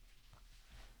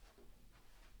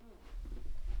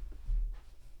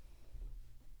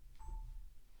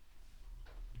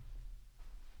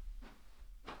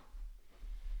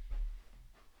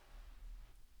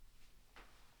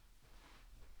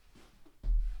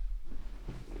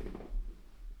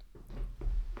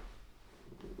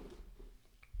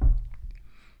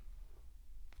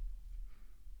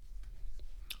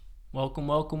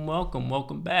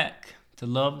Welcome back to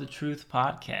Love the Truth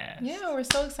podcast. Yeah, we're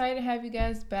so excited to have you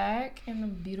guys back in the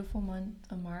beautiful month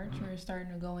of March. We're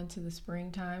starting to go into the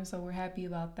springtime, so we're happy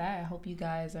about that. I hope you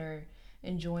guys are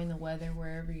enjoying the weather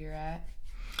wherever you're at.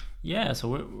 Yeah, so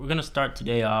we're going to start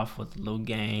today off with a little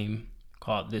game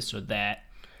called This or That.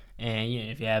 And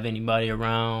if you have anybody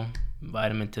around,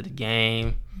 invite them into the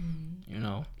game.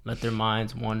 Let their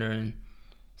minds wander and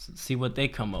see what they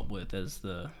come up with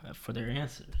for their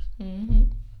answers.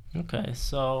 Okay,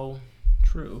 so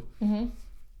True.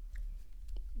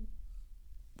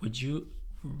 Would you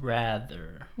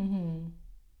rather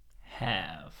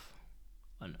have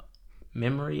a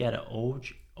memory at an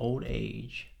old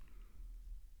age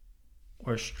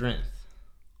or strength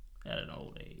at an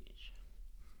old age?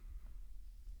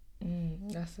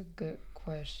 That's a good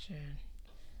question.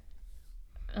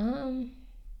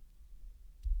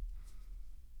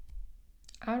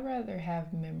 I'd rather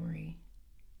have memory.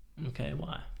 Okay,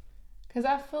 why? Because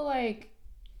I feel like,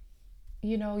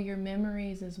 your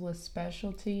memories is what's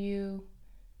special to you.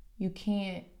 You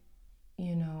can't,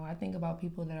 I think about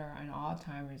people that are on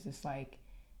Alzheimer's. It's like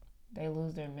they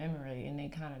lose their memory and they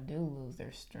kind of do lose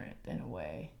their strength in a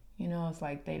way. It's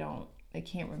like they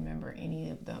can't remember any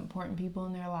of the important people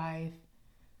in their life.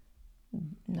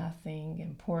 Nothing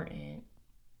important.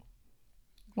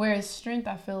 Whereas strength,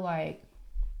 I feel like,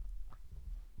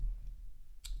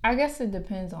 I guess it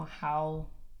depends on how,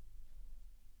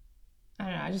 I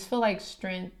don't know, I just feel like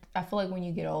strength, I feel like when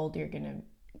you get old, you're gonna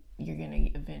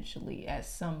eventually, at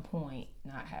some point,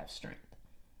 not have strength.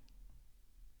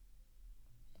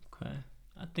 Okay.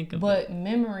 But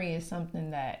memory is something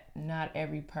that not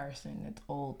every person that's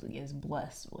old is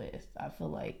blessed with. I feel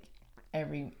like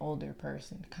every older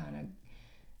person kind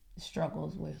of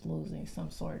struggles with losing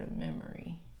some sort of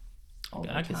memory over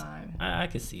time. I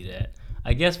can see that.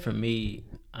 I guess for me,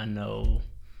 I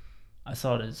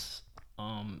saw this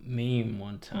meme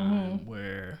one time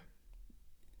where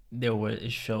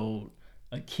it showed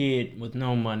a kid with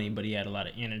no money, but he had a lot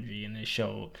of energy, and it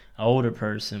showed an older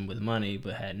person with money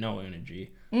but had no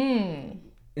energy.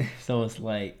 So it's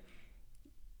like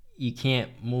you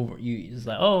can't move. It's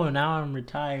like, oh, now I'm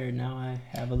retired. Now I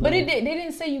have a little. But they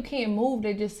didn't say you can't move.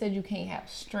 They just said you can't have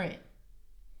strength.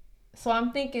 So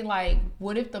I'm thinking, like,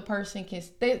 what if the person can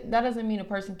that doesn't mean a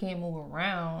person can't move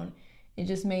around. It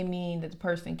just may mean that the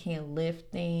person can't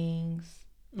lift things.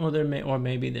 Or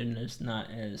maybe they're just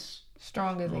not as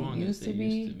strong as they used to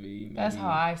be. Maybe, that's how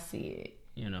I see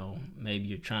it. Maybe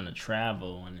you're trying to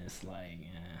travel and it's like,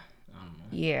 I don't know.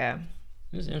 Yeah.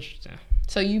 It's interesting.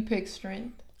 So you pick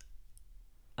strength?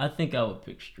 I think I would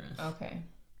pick strength. Okay.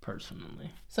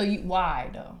 Personally. So why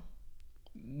though?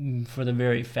 For the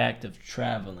very fact of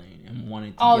traveling and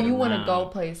wanting to get you want to go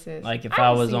places. Like if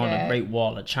I was on the Great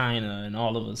Wall of China and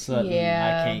all of a sudden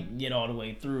I can't get all the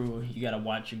way through, you got to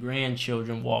watch your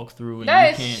grandchildren walk through. And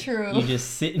That's true. You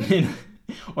just sitting in,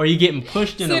 or you getting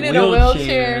pushed in a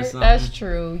wheelchair or something. That's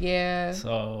true, yeah.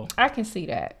 So I can see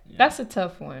that. Yeah. That's a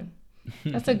tough one.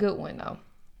 That's a good one though.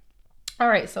 All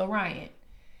right, so Ryan,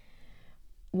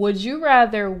 would you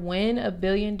rather win $1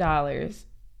 billion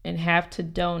and have to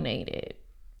donate it,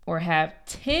 or have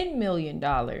 $10 million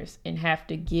and have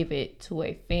to give it to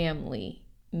a family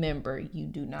member you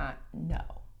do not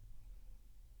know?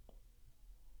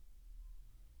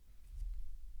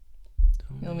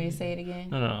 You want me to say it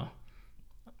again? No.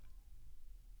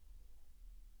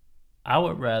 I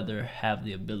would rather have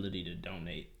the ability to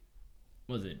donate.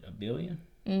 Was it $1 billion?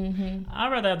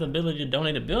 I'd rather have the ability to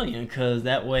donate $1 billion, because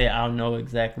that way I'll know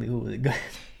exactly who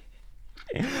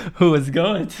it's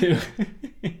going to.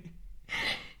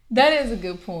 That is a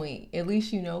good point. At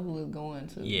least you know who it's going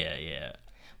to. Yeah.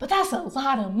 But that's a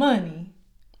lot of money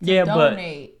to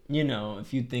donate. But,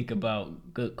 if you think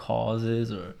about good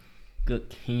causes or good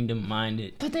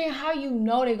kingdom-minded. But then how you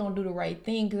know they're going to do the right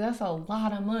thing? Because that's a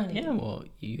lot of money. Yeah, well,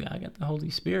 I got the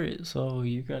Holy Spirit. So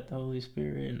you got the Holy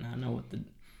Spirit, and I know what the...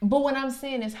 But what I'm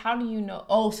saying is, how do you know?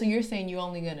 Oh, so you're saying you're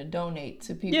only going to donate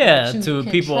to people to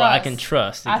people I can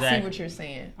trust. Exactly. I see what you're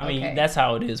saying. I mean, that's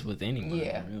how it is with anyone,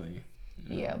 really.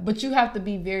 Yeah, but you have to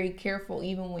be very careful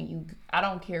even when I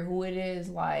don't care who it is,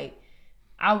 like,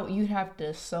 you'd have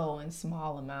to sow in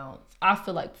small amounts. I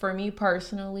feel like for me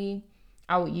personally,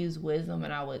 I would use wisdom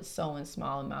and I would sow in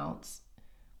small amounts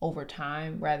over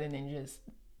time rather than just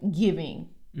giving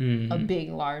a big,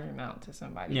 large amount to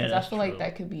somebody. Because I feel like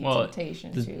that could be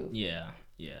temptation too. Yeah.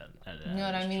 You know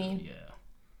what I mean? True,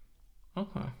 yeah.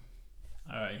 Okay.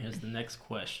 All right, here's the next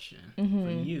question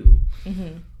for you.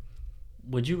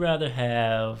 Would you rather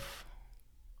have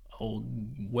a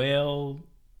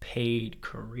well-paid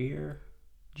career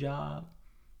job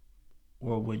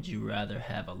or would you rather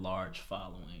have a large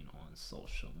following on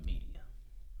social media?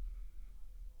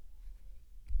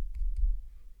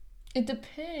 It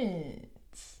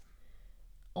depends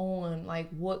on like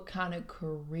what kind of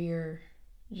career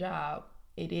job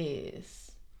it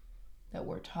is that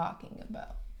we're talking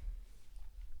about.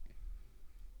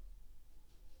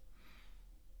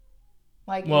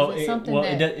 Like, Well, is it something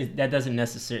that doesn't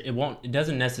necessarily it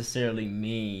doesn't necessarily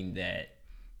mean that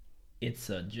it's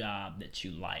a job that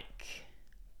you like.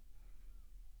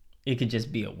 It could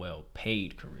just be a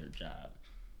well-paid career job.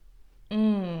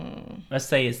 Let's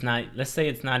say it's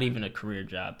not even a career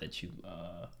job that you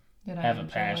have a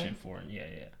passion for. Yeah.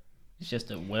 It's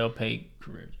just a well-paid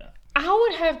career job. I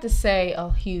would have to say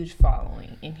a huge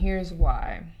following, and here's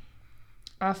why.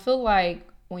 I feel like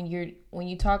when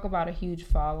you talk about a huge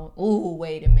following,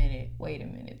 wait a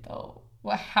minute though.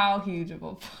 Well, how huge of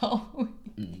a following?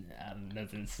 It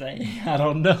doesn't say. I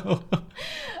don't know.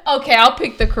 Okay, I'll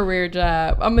pick the career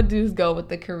job. I'm gonna just go with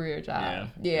the career job.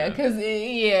 Yeah, because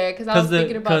I was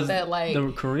thinking about that. Like,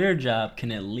 the career job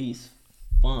can at least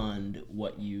fund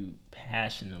what you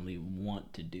passionately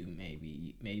want to do.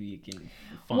 Maybe it can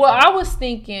fund. Well, I was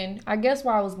thinking, I guess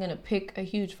why I was gonna pick a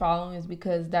huge following is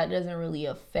because that doesn't really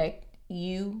affect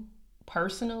you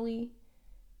personally.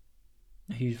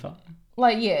 A huge following.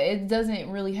 Like, yeah, it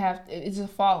doesn't really have to, it's a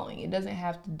following. It doesn't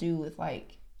have to do with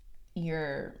like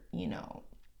your,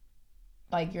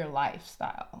 like your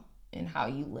lifestyle and how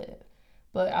you live.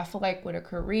 But I feel like with a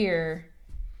career,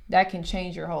 that can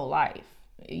change your whole life.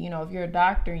 If you're a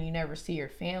doctor and you never see your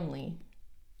family,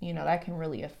 that can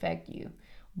really affect you.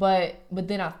 But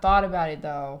then I thought about it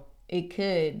though. It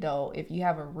could though, if you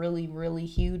have a really, really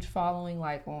huge following,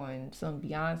 like on some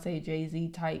Beyonce, Jay-Z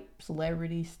type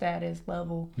celebrity status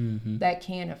level, that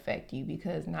can affect you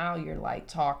because now you're like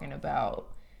talking about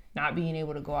not being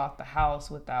able to go out the house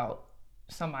without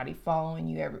somebody following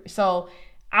you So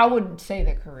I would say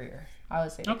the career. I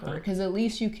would say the career because at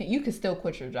least you can still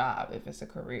quit your job if it's a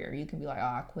career. You can be like, oh,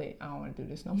 I quit. I don't want to do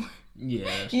this no more.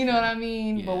 Yeah, you know what I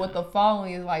mean? Yeah. But with the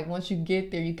following is like once you get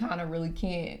there, you kind of really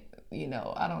can't.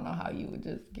 I don't know how you would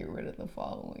just get rid of the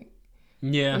following.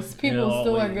 Yeah. People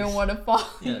still are going to want to follow.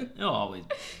 Yeah, it'll always.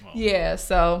 Yeah,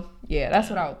 so, that's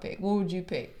what I would pick. What would you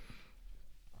pick?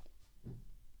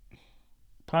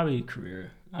 Probably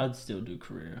career. I'd still do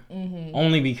career.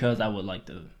 Only because I would like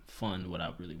to fund what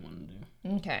I really want to do.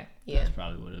 Okay, yeah. That's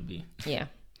probably what it'd be. Yeah.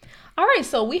 All right,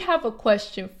 so we have a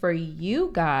question for you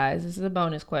guys. This is a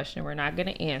bonus question. We're not going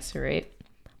to answer it.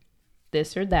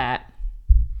 This or that.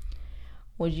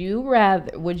 Would you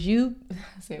rather? I was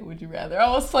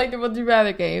like the would you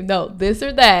rather game. No, this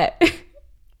or that.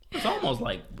 It's almost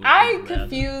like I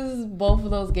confuse both of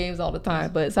those games all the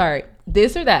time, but sorry.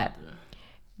 This or that.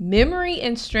 Memory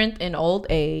and strength in old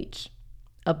age,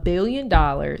 $1 billion,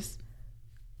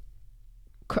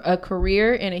 a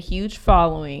career and a huge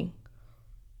following,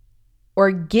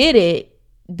 or get it,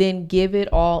 then give it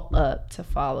all up to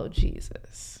follow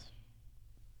Jesus.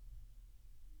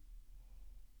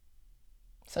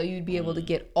 So you'd be able to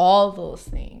get all those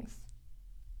things.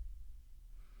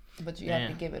 But you have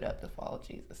to give it up to follow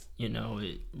Jesus. It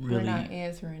really... We're not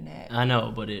answering that. I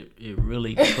know, but it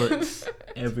really puts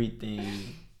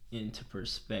everything into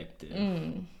perspective.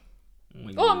 It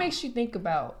makes you think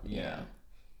about Man.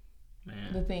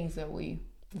 the things that we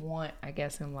want, I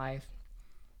guess, in life.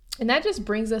 And that just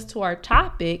brings us to our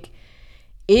topic.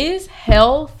 Is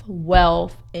health,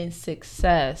 wealth, and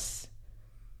success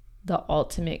the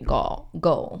ultimate goal?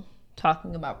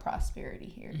 Talking about prosperity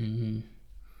here.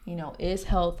 Is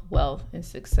health, wealth, and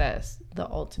success the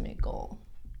ultimate goal?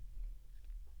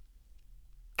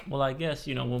 Well, I guess,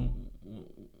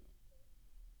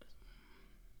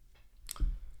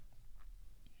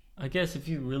 if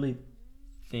you really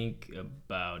think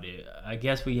about it, I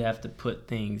guess we have to put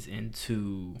things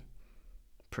into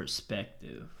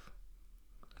perspective.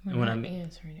 We're not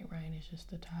answering it right. It's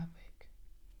just a topic.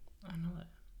 I know that.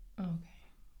 Okay.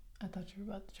 I thought you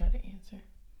were about to try to answer.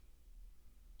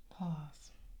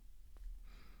 Pause.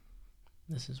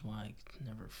 This is why it's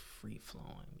never free flowing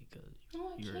because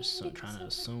you're trying to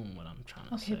assume what I'm trying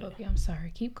to say. Okay, Bobby, I'm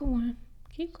sorry. Keep going.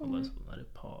 So let's let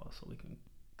it pause so we can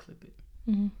clip it.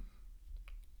 When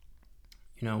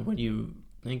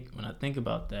I think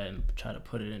about that and try to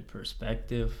put it in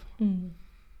perspective,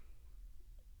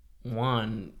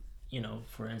 one,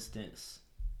 for instance,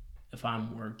 if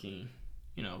I'm working,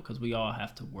 because we all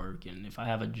have to work, and if I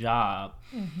have a job,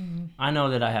 I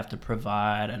know that I have to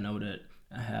provide. I know that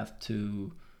I have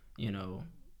to,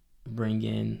 bring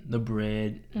in the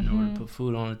bread in order to put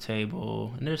food on the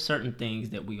table. And there's certain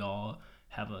things that we all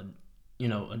have a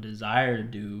desire to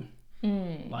do.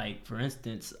 Like, for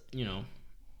instance,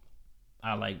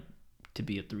 I like to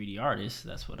be a 3D artist.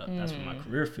 That's what my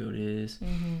career field is.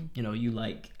 You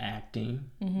like acting,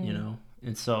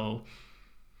 and so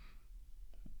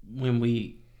when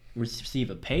we receive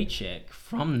a paycheck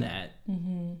from that,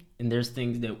 and there's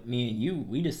things that me and you,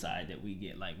 we decide that we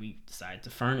get, like we decide to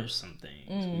furnish some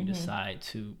things, we decide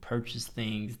to purchase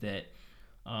things that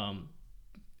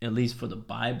at least for the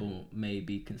Bible may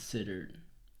be considered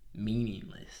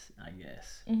meaningless, I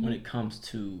guess, when it comes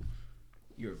to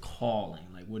your calling.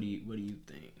 Like, what do you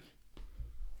think?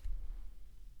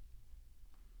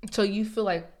 So you feel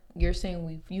like you're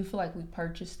saying you feel like we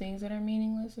purchase things that are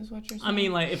meaningless, is what you're saying? I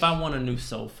mean, like, if I want a new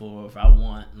sofa, or if I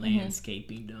want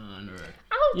landscaping done, or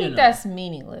I don't think that's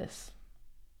meaningless.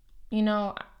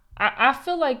 I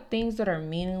feel like things that are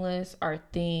meaningless are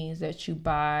things that you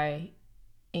buy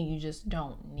and you just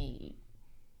don't need.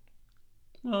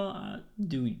 Well,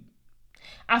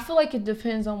 I feel like it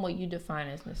depends on what you define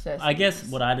as necessity. I guess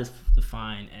what I just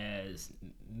define as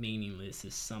meaningless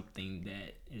is something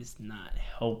that is not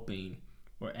helping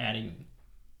or adding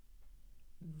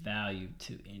value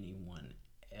to anyone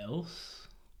else.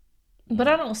 But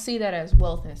I don't see that as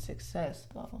wealth and success,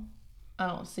 though. I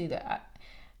don't see that.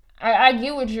 I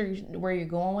get where you're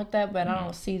going with that, but I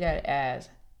don't see that as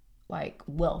like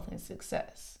wealth and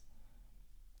success.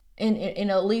 And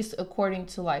at least according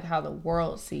to like how the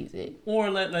world sees it. Or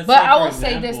let's. But I will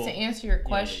say this to answer your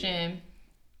question.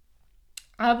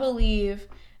 I believe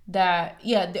that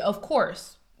of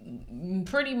course,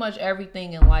 pretty much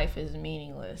everything in life is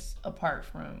meaningless apart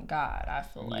from God. I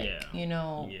feel like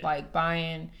like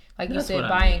buying, like you said,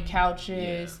 buying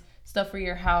couches, stuff for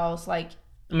your house. Like,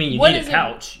 I mean, you need a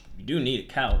couch. You do need a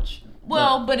couch.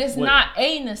 Well, but it's not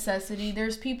a necessity.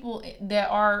 There's people that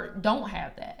don't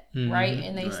have that, right?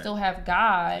 And they still have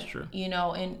God,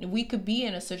 and we could be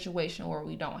in a situation where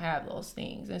we don't have those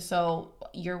things. And so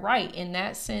you're right. In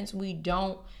that sense,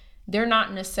 they're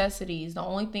not necessities. The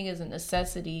only thing is a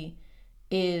necessity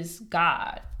is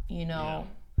God,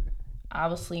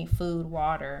 obviously food,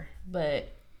 water,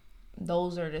 but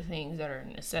those are the things that are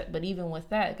necessary. But even with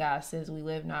that, God says we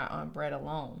live not on bread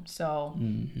alone. So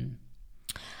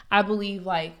I believe,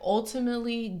 like,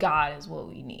 ultimately, God is what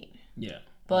we need. Yeah.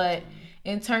 But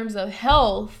in terms of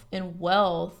health and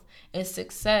wealth and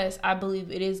success, I believe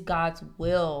it is God's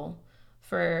will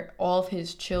for all of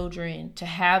his children to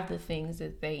have the things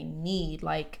that they need,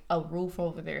 like a roof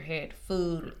over their head,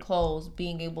 food, clothes,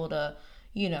 being able to,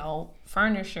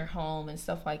 furnish your home and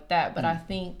stuff like that. But I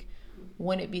think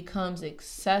when it becomes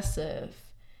excessive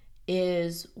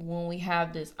is when we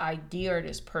have this idea or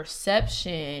this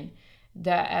perception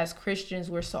that as Christians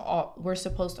we're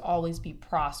supposed to always be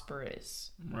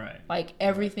prosperous, right? Like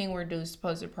everything we're doing is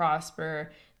supposed to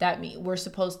prosper. That means we're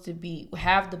supposed to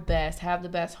have the best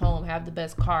home, have the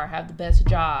best car, have the best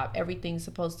job. Everything's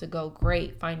supposed to go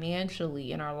great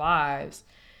financially in our lives.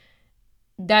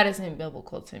 That isn't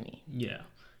biblical to me. Yeah.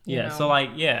 So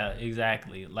like,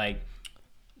 exactly. Like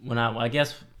when I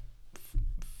guess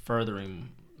furthering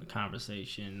the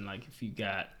conversation, like if you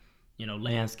got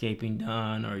landscaping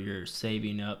done, or you're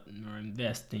saving up or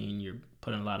investing, you're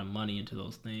putting a lot of money into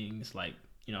those things. Like,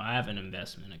 I have an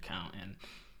investment account, and,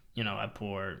 I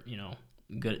pour,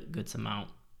 good amount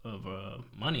of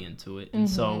money into it. And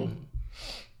so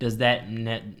does that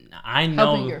I know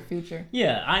helping your future.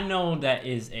 Yeah. I know that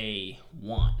is a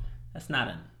want. That's not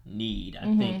a need. I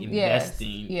think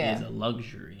investing is a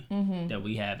luxury that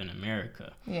we have in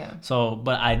America. Yeah. So,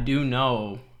 but I do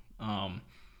know,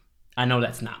 I know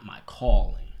that's not my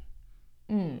calling.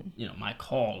 My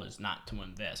call is not to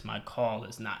invest. My call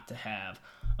is not to have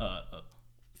a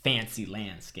fancy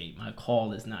landscape. My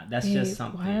call is not. That's just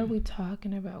something. Why are we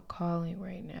talking about calling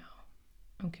right now?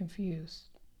 I'm confused.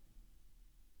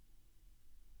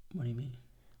 What do you mean?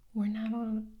 We're not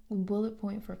on a bullet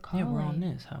point for calling. Yeah, we're on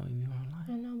this. How we view our life.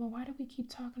 I know, but why do we keep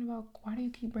talking about? Why do you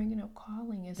keep bringing up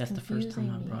calling? That's the first time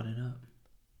I brought it up.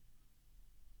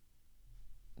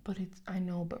 But I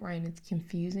know, but Ryan, it's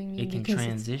confusing me. It can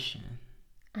transition.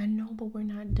 I know, but we're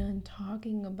not done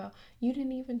talking about. You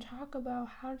didn't even talk about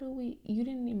you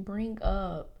didn't even bring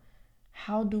up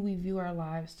how do we view our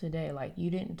lives today. Like,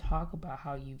 you didn't talk about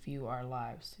how you view our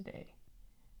lives today.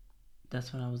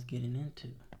 That's what I was getting into.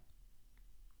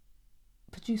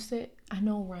 But you said, I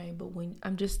know, Ryan, but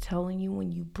I'm just telling you,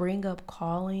 when you bring up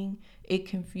calling, it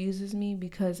confuses me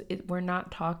because we're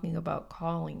not talking about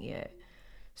calling yet.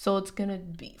 So it's going to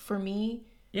be, for me...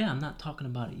 Yeah, I'm not talking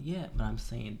about it yet, but I'm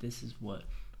saying this is what,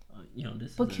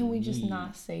 this but is can we just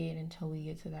not say it until we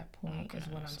get to that point, is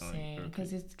what I'm saying.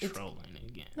 Because it's trolling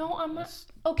again. No, I'm not.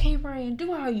 Okay, Ryan,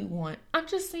 do it how you want. I'm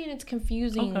just saying it's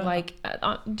confusing. Okay. Like,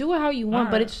 do it how you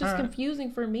want, but it's just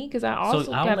confusing for me because I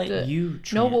also have to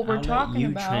know what we're talking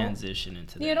about. Transition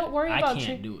into that. Yeah, don't worry about I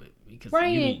can't do it because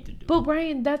Ryan, you need to do it. But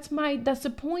Ryan, that's the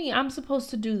point. I'm supposed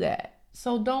to do that.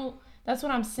 So don't. That's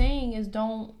what I'm saying is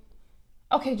don't.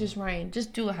 Okay, just Ryan,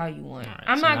 just do it how you want. Right,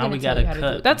 I'm not going to tell you how to do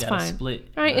it. That's fine. Split.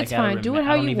 All right, it's fine. Do it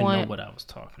how you want. I don't even know what I was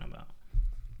talking about.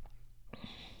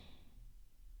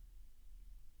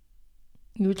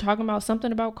 You were talking about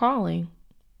something about calling.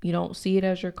 You don't see it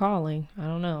as your calling. I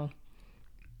don't know.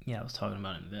 Yeah, I was talking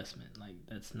about investment. Like,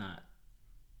 that's not.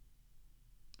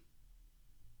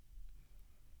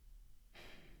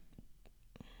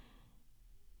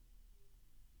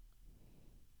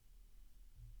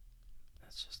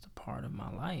 That's just a part of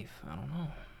my life. I don't know.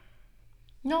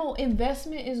 No,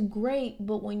 investment is great,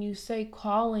 but when you say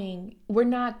calling, we're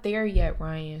not there yet,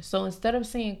 Ryan. So instead of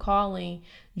saying calling,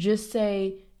 just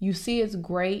say you see it's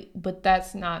great, but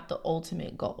that's not the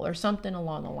ultimate goal or something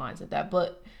along the lines of that.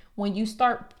 But when you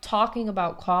start talking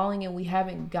about calling and we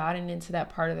haven't gotten into that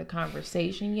part of the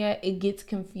conversation yet, it gets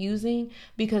confusing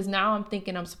because now I'm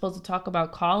thinking I'm supposed to talk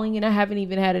about calling and I haven't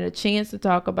even had a chance to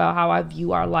talk about how I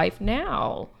view our life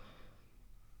now.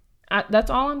 That's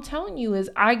all I'm telling you is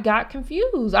I got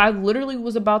confused. I literally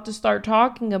was about to start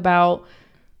talking about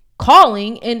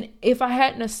calling. And if I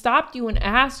hadn't have stopped you and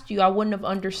asked you, I wouldn't have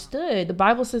understood. The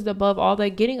Bible says that above all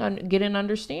that get an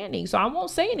understanding. So I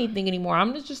won't say anything anymore. I'm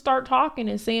going to just start talking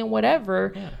and saying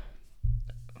whatever. Yeah.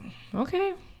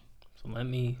 Okay. So let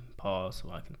me pause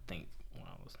so I can think what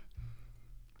I was.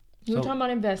 You were talking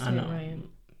about investment, Ryan.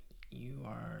 You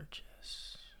are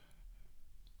just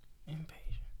impatient.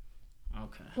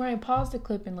 Okay. Ryan, pause the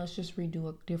clip and let's just redo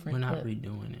a different clip. We're not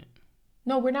redoing it.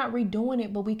 No, we're not redoing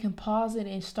it, but we can pause it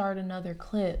and start another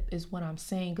clip is what I'm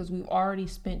saying because we've already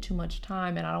spent too much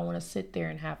time and I don't want to sit there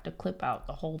and have to clip out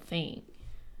the whole thing.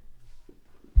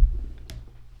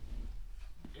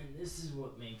 And this is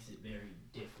what makes it very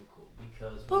difficult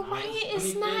because... But Ryan,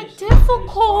 it's not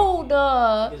difficult.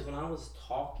 Because when I was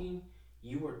talking...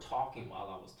 You were talking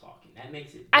while I was talking. That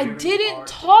makes it very I didn't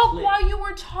talk while you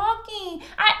were talking.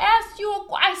 I asked you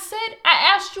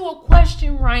a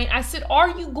question, Ryan. I said,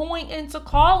 "Are you going into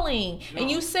calling?" No.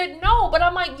 And you said no. But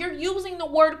I'm like, you're using the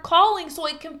word calling, so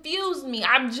it confused me.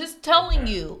 I'm just telling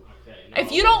you. Okay. No,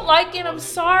 if you don't like it, I'm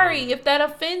sorry if that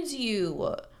offends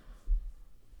you.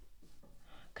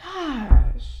 Gosh.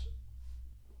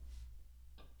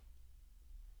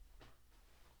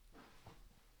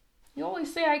 You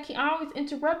always say I always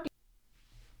interrupt you.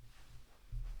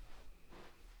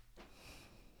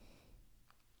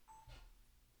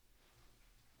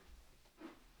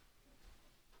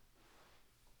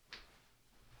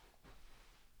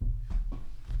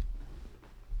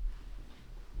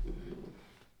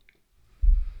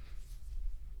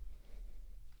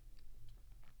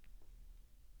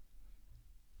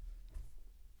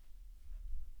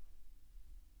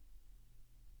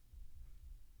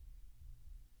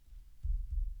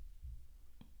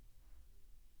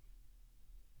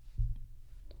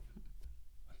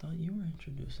 I thought you were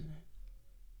introducing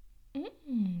it.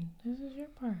 This is your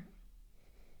part.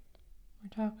 We're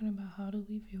talking about how do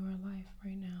we view our life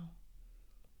right now.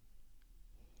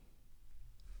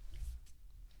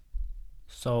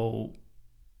 So,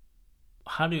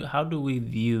 how do we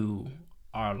view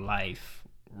our life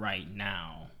right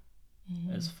now,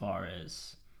 as far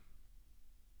as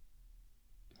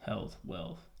health,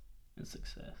 wealth, and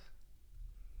success?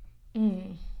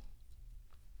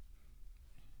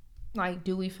 Like,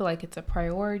 do we feel like it's a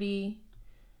priority?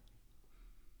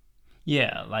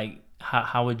 Yeah, like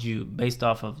how would you, based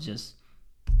off of just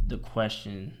the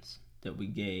questions that we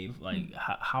gave, like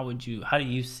how do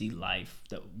you see life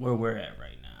where we're at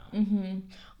right now?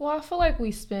 Well, I feel like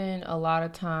we spend a lot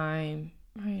of time.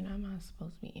 Ryan, I'm not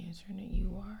supposed to be answering it.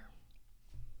 You are.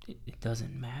 It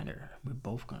doesn't matter. We're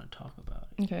both gonna talk about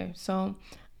it. Okay, so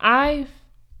I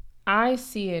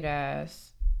see it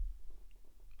as,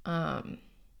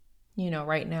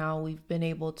 right now we've been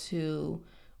able to,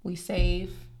 we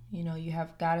save,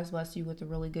 God has blessed you with a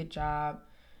really good job.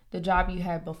 The job you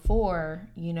had before,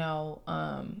 you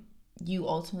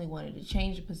ultimately wanted to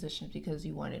change the position because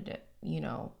you wanted to,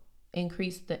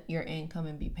 increase your income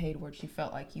and be paid what you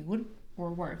felt like you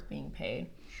were worth being paid.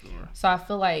 Sure. So I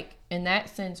feel like in that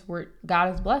sense, God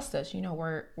has blessed us.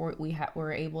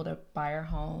 We're able to buy our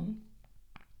home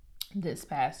this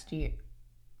past year,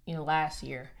 last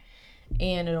year.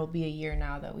 And it'll be a year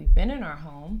now that we've been in our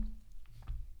home.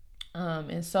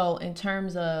 And so in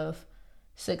terms of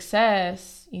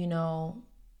success,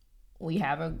 we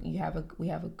have a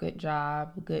good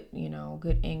job, good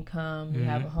income, we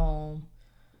have a home.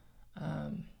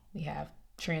 We have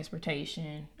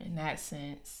transportation in that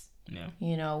sense. Yeah.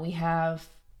 You know, we have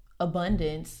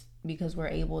abundance because we're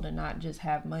able to not just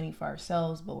have money for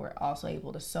ourselves, but we're also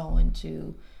able to sow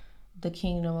into the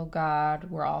kingdom of God.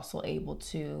 We're also able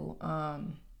to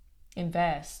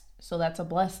invest. So that's a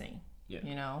blessing. Yeah.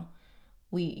 You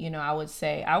know, I would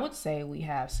say we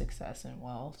have success and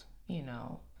wealth, you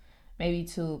know,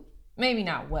 maybe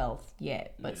not wealth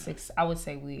yet, but I would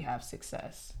say we have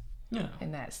success. Yeah.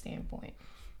 In that standpoint.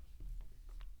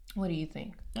 What do you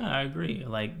think? Yeah, I agree.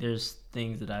 Like, there's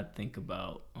things that I think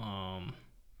about,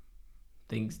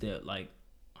 things that, like,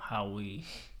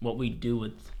 what we do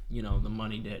with, you know, the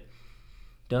money that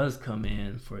does come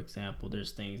in. For example,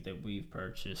 there's things that we've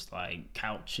purchased, like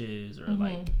couches, or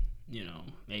like, you know,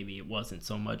 maybe it wasn't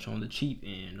so much on the cheap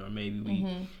end, or maybe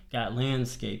we got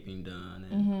landscaping done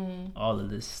and all of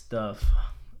this stuff.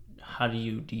 How do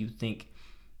you think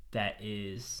that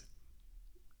is,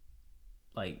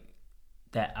 like,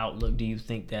 that outlook? Do you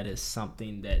think that is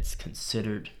something that's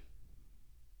considered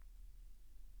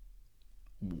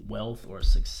wealth or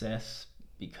success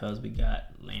because we got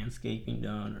landscaping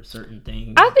done or certain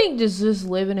things? I think just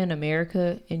living in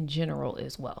America in general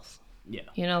is wealth. Yeah.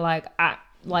 You know,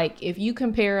 like if you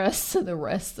compare us to the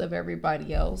rest of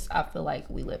everybody else, I feel like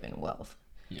we live in wealth.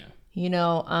 Yeah. You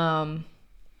know,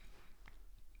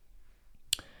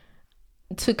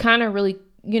 to kind of really,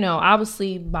 you know,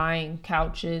 obviously buying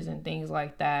couches and things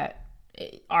like that,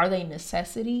 are they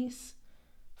necessities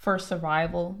for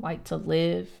survival, like to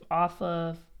live off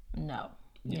of? No,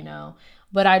 you know,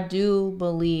 but I do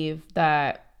believe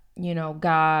that, you know,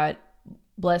 God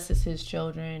blesses his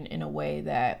children in a way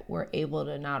that we're able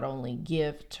to not only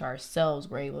give to ourselves,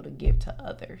 we're able to give to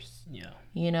others. Yeah.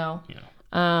 You know?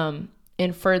 Yeah.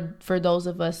 And for those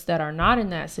of us that are not in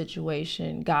that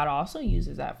situation, God also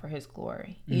uses that for his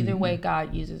glory. Either way,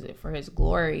 God uses it for his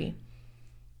glory.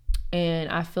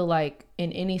 And I feel like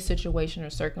in any situation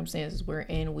or circumstances we're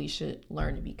in, we should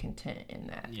learn to be content in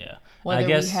that. Yeah. Whether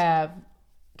we have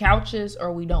couches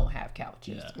or we don't have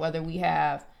couches. Yeah. Whether we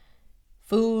have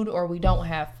food or we don't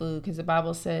have food. Because the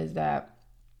Bible says that,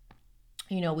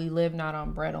 you know, we live not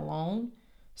on bread alone.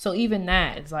 So even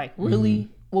that is like really...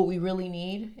 what we really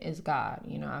need is God,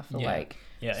 you know. I feel like,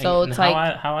 So it's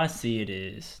like how I see it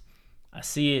is, I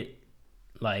see it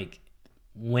like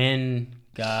when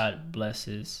God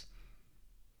blesses,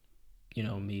 you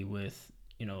know, me with,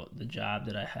 you know, the job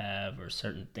that I have, or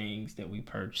certain things that we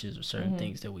purchase, or certain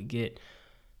things that we get,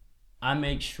 I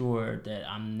make sure that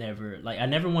I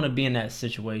never want to be in that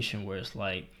situation where it's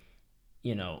like,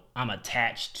 you know, I'm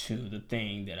attached to the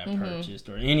thing that I purchased,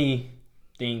 or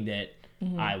anything that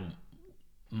I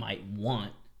might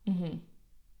want.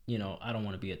 You know, I don't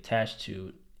want to be attached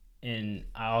to. And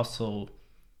I also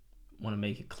want to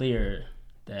make it clear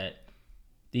that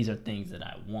these are things that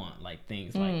I want, like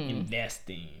things like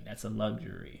investing. That's a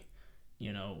luxury,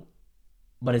 you know,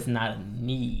 but it's not a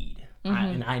need.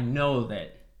 And I know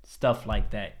that stuff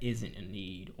like that isn't a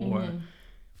need. Or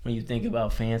when you think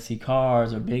about fancy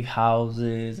cars or big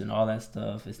houses and all that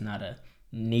stuff, it's not a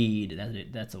need.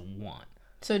 That's a want.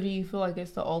 So do you feel like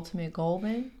it's the ultimate goal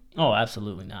then? Oh,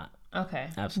 absolutely not. Okay.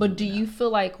 Absolutely but do not. You feel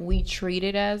like we treat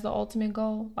it as the ultimate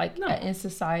goal? Like No. In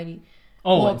society?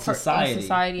 Oh, in society. In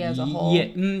society as a whole? Yeah,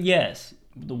 yes.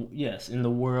 Yes, in the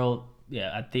world,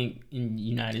 yeah, I think in the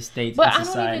United States, but in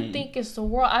society, I don't even think it's the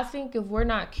world. I think if we're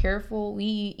not careful, we,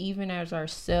 even as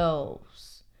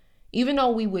ourselves, even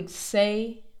though we would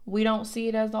say we don't see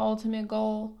it as the ultimate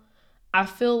goal, I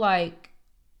feel like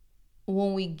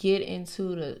when we get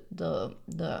into the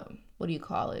what do you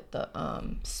call it? The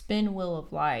spin wheel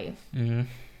of life,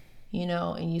 you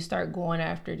know, and you start going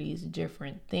after these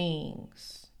different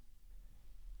things,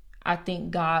 I think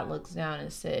God looks down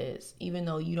and says, even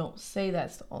though you don't say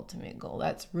that's the ultimate goal,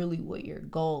 that's really what your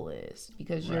goal is,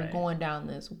 because you're going down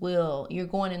this wheel. You're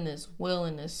going in this wheel,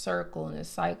 in this circle, in this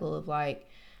cycle of like,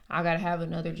 I got to have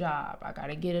another job. I got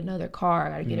to get another car. I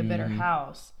got to get a better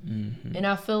house. And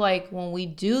I feel like when we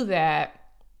do that,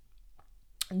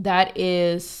 that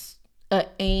is an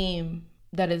aim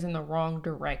that is in the wrong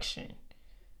direction.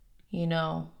 You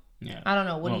know? Yeah. I don't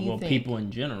know. What do you think? Well, people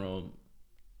in general,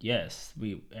 yes,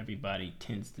 everybody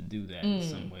tends to do that in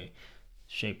some way,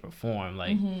 shape, or form.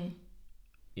 Like,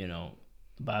 you know,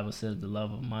 the Bible says the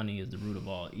love of money is the root of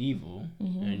all evil,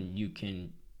 and you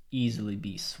can easily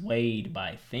be swayed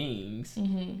by things,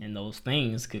 and those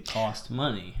things could cost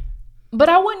money. But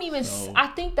I wouldn't even. I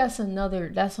think that's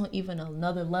even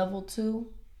another level too.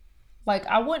 Like,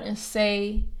 I wouldn't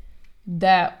say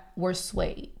that we're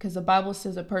swayed, because the Bible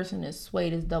says a person is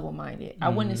swayed is double-minded. I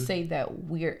wouldn't say that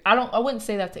I wouldn't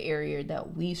say that's the area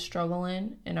that we struggle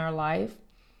in our life.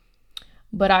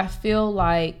 But I feel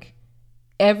like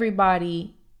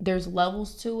everybody, there's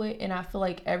levels to it, and I feel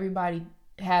like everybody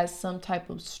has some type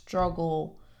of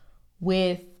struggle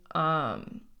with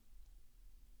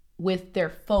their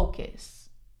focus,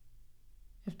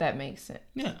 if that makes sense.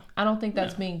 Yeah. I don't think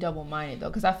that's being double-minded though,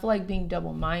 because I feel like being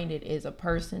double-minded is a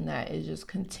person that is just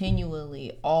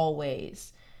continually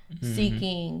always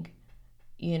seeking,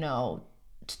 you know,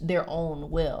 their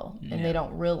own will, and they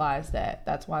don't realize that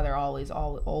that's why they're always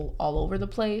all over the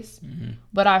place.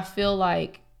 But I feel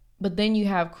like, but then you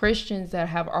have Christians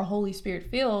that are Holy Spirit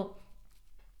filled,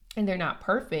 and they're not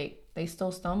perfect. They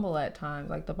still stumble at times,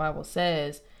 like the Bible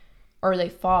says, or they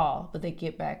fall, but they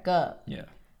get back up. Yeah.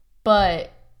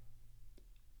 But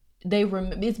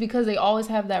it's because they always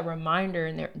have that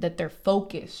reminder that their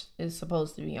focus is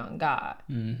supposed to be on God.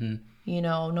 You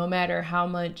know, no matter how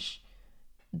much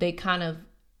they kind of,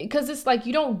 because it's like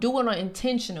you don't do it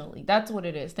intentionally. That's what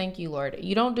it is. Thank you, Lord.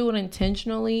 You don't do it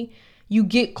intentionally. You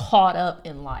get caught up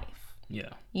in life. Yeah.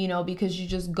 You know, because you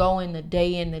just go in the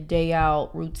day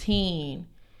out routine,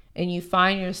 and you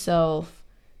find yourself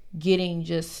getting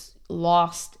just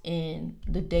lost in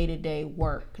the day-to-day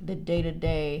work, the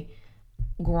day-to-day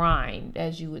grind,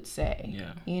 as you would say.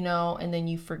 Yeah. You know, and then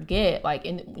you forget, like,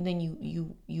 and then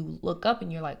you look up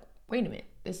and you're like, wait a minute,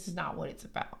 this is not what it's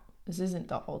about. This isn't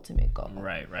the ultimate goal.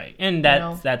 Right. And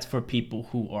that's for people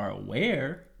who are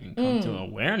aware and come to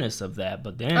awareness of that.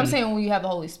 But then I'm saying when you have the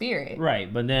Holy Spirit.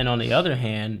 Right. But then on the other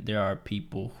hand, there are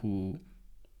people who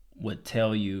would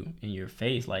tell you in your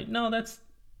face, like, no, that's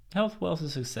health, wealth,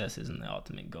 and success isn't the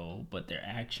ultimate goal, but their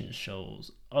action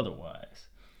shows otherwise.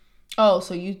 Oh,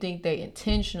 so you think they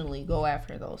intentionally go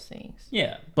after those things?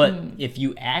 Yeah, but if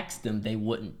you ask them, they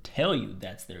wouldn't tell you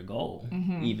that's their goal,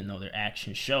 even though their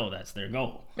actions show that's their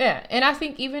goal. Yeah, and I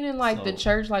think even in like the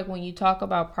church, like when you talk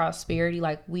about prosperity,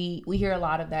 like we hear a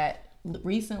lot of that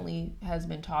recently has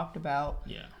been talked about.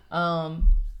 Yeah.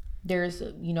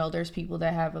 There's people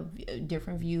that have a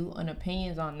different view and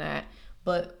opinions on that,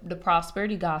 but the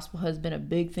prosperity gospel has been a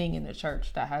big thing in the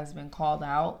church that has been called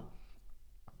out.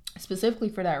 Specifically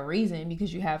for that reason,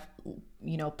 because you have,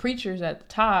 you know, preachers at the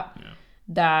top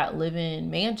that live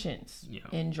in mansions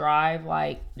and drive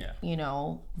like, you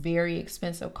know, very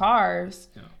expensive cars.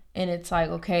 Yeah. And it's like,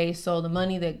 okay, so the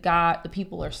money that the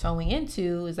people are sowing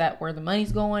into, is that where the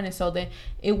money's going? And so then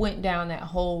it went down that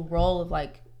whole role of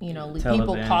like, you know,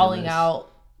 people calling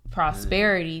out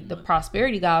prosperity, the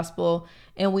prosperity gospel.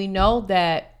 And we know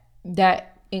that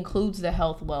includes the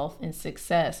health, wealth, and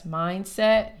success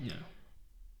mindset. Yeah.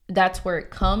 That's where it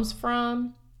comes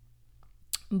from.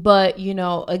 But, you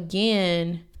know,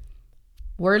 again,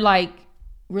 we're like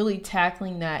really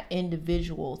tackling that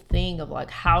individual thing of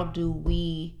like, how do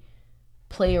we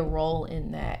play a role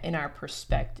in that, in our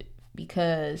perspective?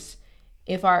 Because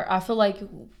I feel like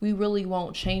we really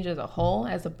won't change as a whole,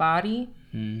 as a body,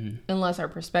 unless our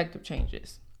perspective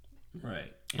changes.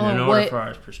 Right. And in order for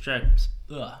our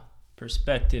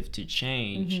perspective to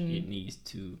change,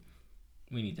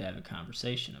 we need to have a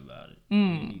conversation about it. It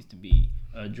needs to be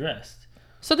addressed.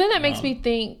 So then that makes me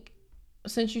think,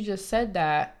 since you just said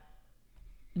that,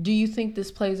 do you think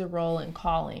this plays a role in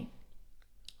calling?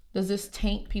 Does this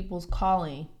taint people's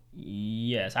calling?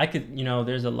 Yes, I could, you know,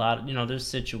 there's a lot, you know, there's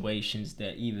situations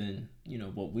that even, you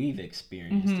know, what we've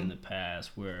experienced in the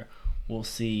past where we'll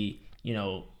see, you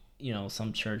know,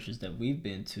 some churches that we've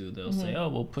been to, they'll say, oh,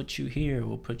 we'll put you here,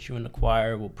 we'll put you in the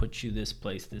choir, we'll put you this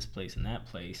place, and that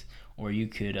place. Or you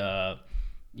could,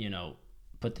 you know,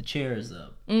 put the chairs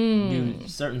up, do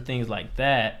certain things like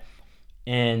that.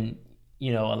 And,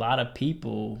 you know, a lot of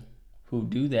people who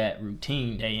do that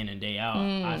routine day in and day out,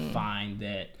 I find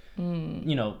that,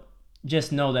 you know,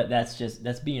 just know that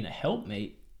that's being a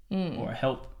helpmate or a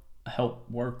help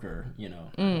worker, you know.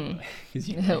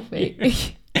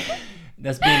 Helpmate.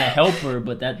 That's being a helper,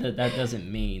 but that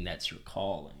doesn't mean that's your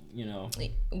calling, you know.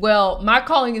 Well, my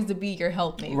calling is to be your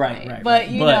helpmate, right. But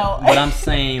you know, but I'm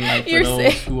saying, like, for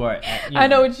those who are, I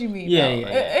know what you mean.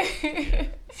 Yeah.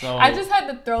 So I just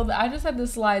had to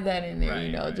slide that in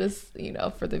there, just, you know,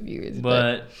 for the viewers.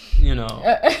 But you know,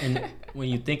 and when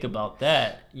you think about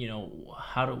that, you know,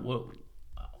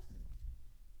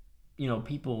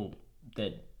 people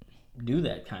that do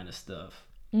that kind of stuff.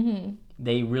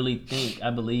 They really think,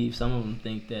 I believe some of them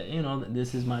think that, you know,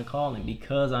 this is my calling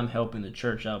because I'm helping the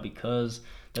church out, because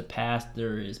the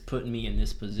pastor is putting me in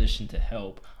this position to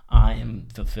help. I am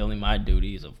fulfilling my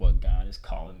duties of what God is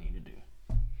calling me to do.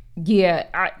 Yeah,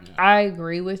 I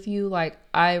agree with you. Like,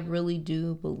 I really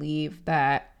do believe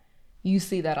that you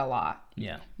see that a lot.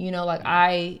 Yeah. You know, like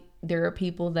there are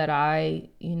people that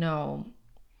you know,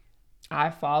 I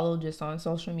follow just on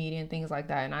social media and things like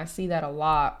that, and I see that a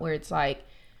lot where it's like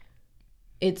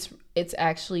it's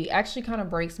actually kind of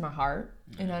breaks my heart,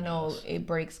 and I know it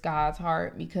breaks God's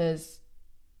heart because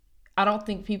I don't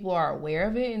think people are aware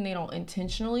of it and they don't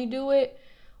intentionally do it,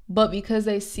 but because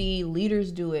they see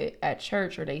leaders do it at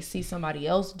church or they see somebody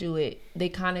else do it, they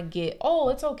kind of get, oh,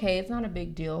 it's okay, it's not a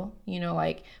big deal,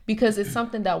 like, because it's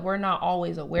something that we're not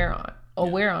always aware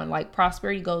on. Like,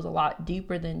 prosperity goes a lot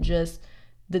deeper than just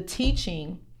the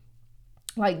teaching.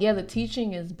 Like, yeah, the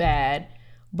teaching is bad,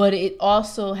 but it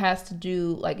also has to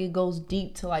do, like, it goes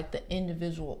deep to like the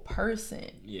individual person.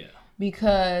 Yeah.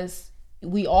 Because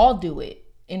we all do it.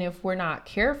 And if we're not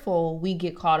careful, we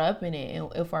get caught up in it.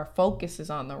 And if our focus is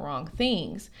on the wrong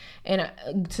things. And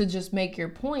to just make your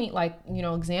point, like,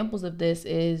 examples of this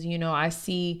is, I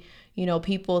see,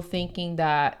 people thinking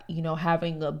that,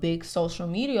 having a big social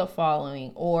media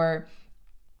following or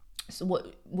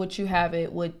what you have,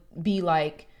 it would be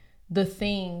like the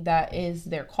thing that is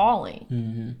their calling.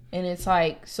 Mm-hmm. And it's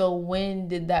like, so when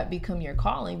did that become your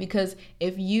calling? Because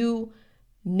if you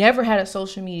never had a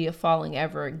social media following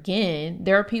ever again,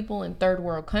 there are people in third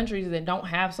world countries that don't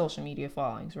have social media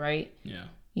followings, right? Yeah.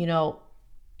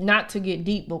 Not to get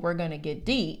deep, but we're going to get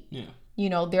deep.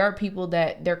 Yeah. There are people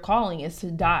that their calling is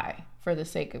to die for the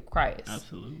sake of Christ.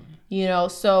 Absolutely.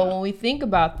 So when we think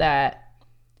about that,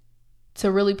 to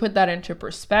really put that into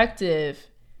perspective,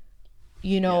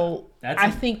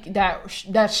 I think that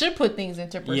should put things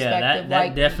into perspective. Yeah,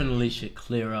 that definitely should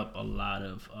clear up a lot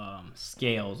of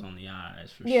scales on the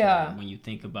eyes, for sure. When you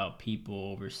think about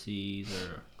people overseas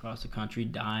or across the country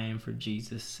dying for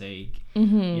Jesus' sake,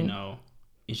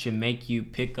 it should make you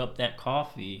pick up that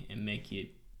coffee and make you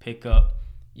pick up,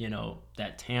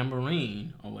 that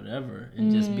tambourine or whatever,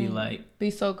 and just be like,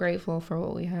 be so grateful for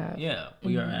what we have. Yeah,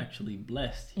 we are actually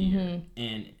blessed here,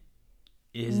 and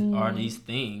are these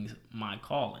things my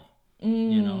calling?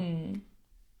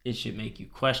 It should make you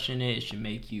question it. It should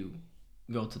make you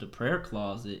go to the prayer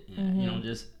closet and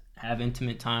just have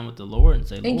intimate time with the Lord and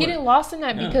say, Lord, and getting lost in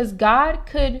that, because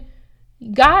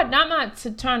God, not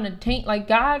to trying to taint, like,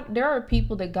 God, there are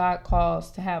people that God calls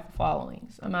to have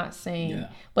followings. I'm not saying,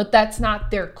 but that's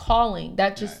not their calling.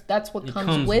 That's what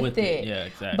comes with it. Yeah,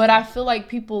 exactly. But I feel like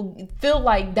people feel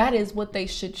like that is what they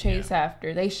should chase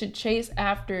after. They should chase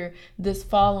after this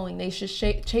following. They should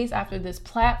chase after this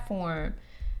platform.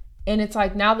 And it's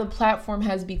like, now the platform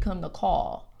has become the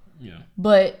call. Yeah.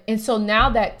 And so now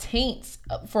that taints,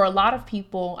 for a lot of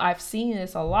people, I've seen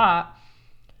this a lot,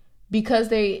 because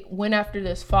they went after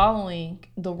this following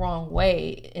the wrong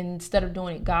way, instead of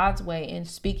doing it God's way and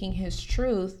speaking his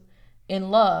truth in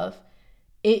love,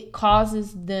 it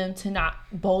causes them to not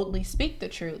boldly speak the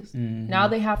truth. Now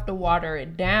they have to water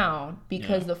it down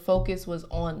because the focus was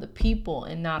on the people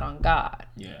and not on God.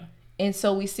 Yeah. And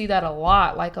so we see that a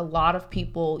lot. Like, a lot of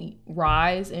people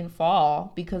rise and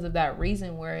fall because of that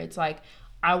reason, where it's like,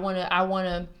 I want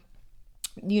to,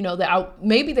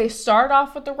 maybe they start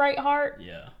off with the right heart.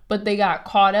 Yeah. But they got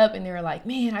caught up and they were like,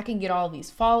 man, I can get all these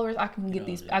followers. I can get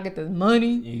I get this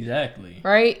money. Exactly.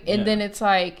 Right. And then it's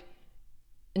like,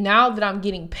 now that I'm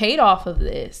getting paid off of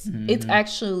this, it's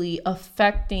actually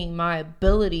affecting my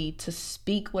ability to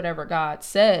speak whatever God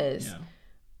says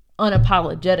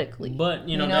unapologetically. But,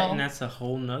 and that's a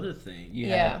whole nother thing. You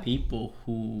have people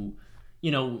who,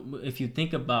 if you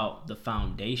think about the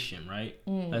foundation, right?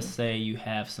 Let's say you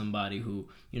have somebody who,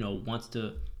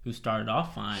 who started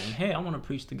off fine, and hey, I want to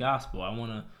preach the gospel. I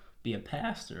want to be a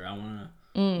pastor. I want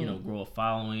to, grow a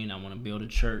following. I want to build a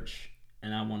church,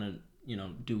 and I want to,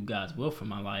 do God's will for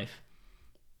my life.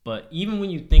 But even when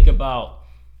you think about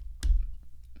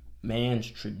man's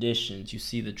traditions, you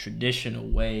see the traditional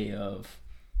way of,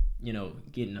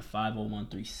 getting a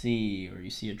 501c, or you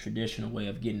see a traditional way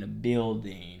of getting a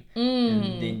building,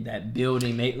 and then that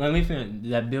building may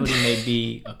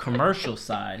be a commercial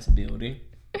sized building.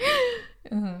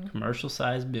 Commercial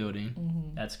sized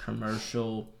building. That's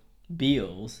commercial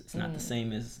bills. It's not the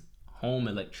same as home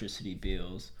electricity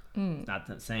bills. It's not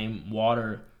the same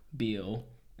water bill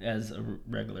as a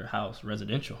regular house,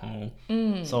 residential home.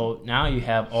 So now you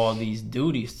have all these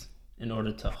duties in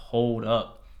order to hold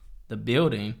up the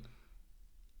building,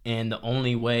 and the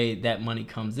only way that money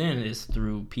comes in is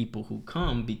through people who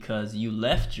come because you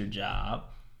left your job,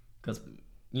 because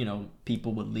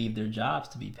people would leave their jobs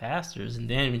to be pastors. And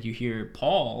then when you hear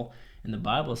Paul, and the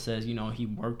Bible says, he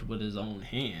worked with his own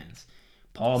hands.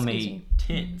 Paul made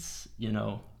tents,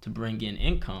 to bring in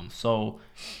income. So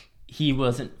he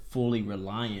wasn't fully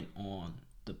reliant on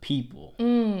the people.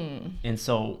 And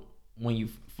so when you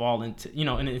fall into,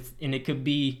 and it could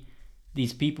be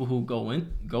these people who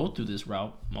go through this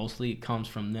route, mostly it comes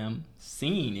from them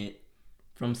seeing it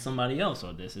from somebody else,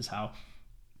 or this is how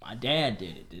my dad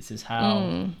did it. This is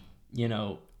how, you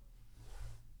know,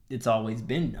 it's always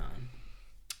been done.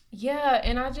 Yeah,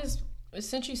 and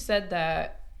since you said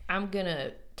that, I'm going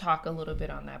to talk a little bit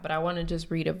on that, but I want to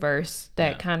just read a verse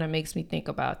that kind of makes me think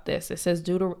about this. It says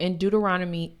in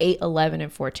Deuteronomy 8:11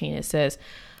 and 14, it says,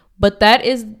 but that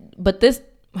is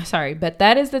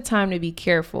the time to be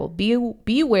careful.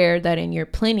 Be aware that in your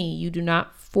plenty you do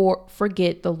not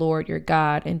forget the Lord your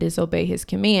God and disobey his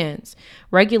commands,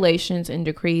 regulations, and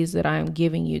decrees that I am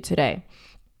giving you today.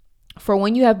 For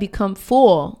when you have become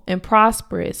full and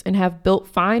prosperous and have built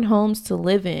fine homes to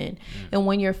live in, and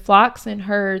when your flocks and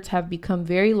herds have become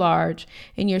very large,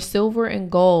 and your silver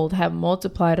and gold have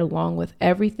multiplied along with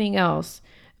everything else,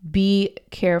 be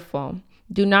careful.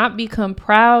 Do not become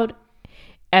proud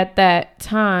at that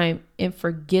time and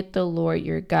forget the Lord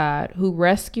your God, who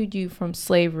rescued you from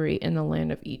slavery in the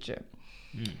land of Egypt.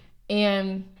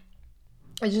 And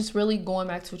it's just really going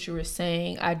back to what you were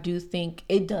saying. I do think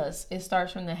it does. It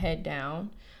starts from the head down.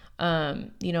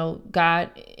 You know,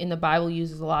 God in the Bible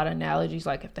uses a lot of analogies,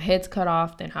 like if the head's cut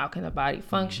off, then how can the body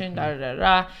function?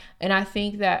 And I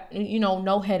think that, you know,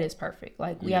 no head is perfect.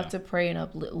 Like we have to pray and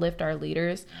uplift our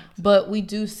leaders, but we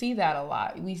do see that a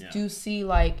lot. We do see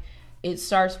like, it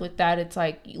starts with that. It's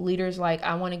like leaders like,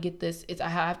 I want to get this. I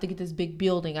have to get this big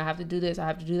building. I have to do this. I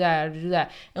have to do that. I have to do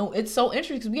that. And it's so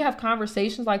interesting because we have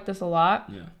conversations like this a lot.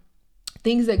 Yeah.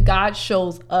 Things that God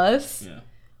shows us. Yeah.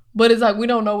 But it's like we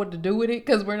don't know what to do with it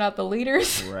because we're not the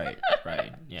leaders. Right.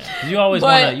 Yeah. Because you always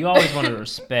want to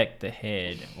respect the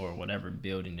head or whatever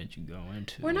building that you go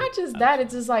into. We're not just that.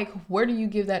 It's just like, where do you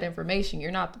give that information?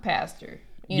 You're not the pastor.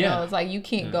 You know, it's like you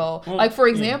can't go. Well, like, for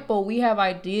example, we have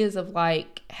ideas of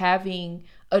like having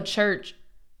a church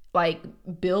like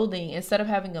building, instead of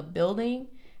having a building,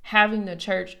 having the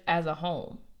church as a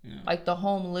home. Yeah. Like the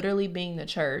home literally being the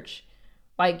church.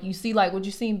 Like you see, like what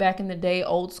you seen back in the day,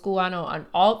 old school. I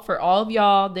know for all of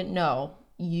y'all that know,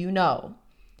 you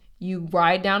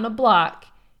ride down the block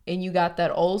and you got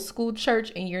that old school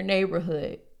church in your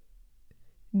neighborhood.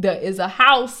 That is a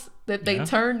house that they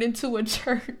turned into a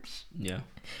church. Yeah.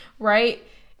 Right?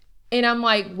 And I'm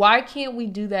like, why can't we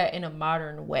do that in a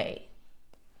modern way?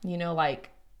 You know,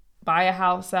 like buy a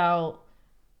house out,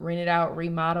 rent it out,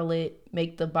 remodel it,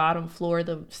 make the bottom floor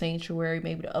the sanctuary,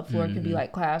 maybe the up floor could be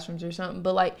like classrooms or something,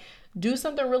 but like do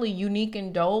something really unique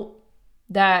and dope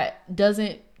that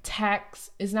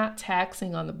is not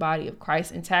taxing on the body of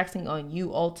Christ and taxing on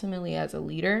you ultimately as a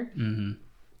leader.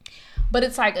 But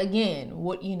it's like, again,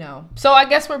 so I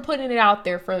guess we're putting it out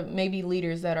there for maybe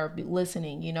leaders that are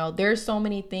listening. You know, there's so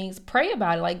many things. Pray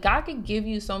about it. Like God could give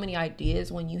you so many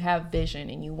ideas when you have vision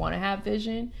and you want to have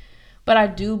vision. But I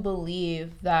do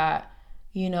believe that,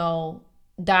 you know,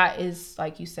 that is,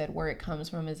 like you said, where it comes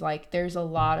from is like there's a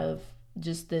lot of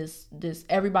just this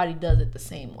everybody does it the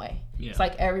same way. It's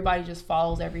like everybody just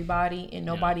follows everybody and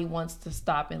nobody wants to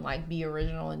stop and like be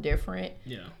original and different.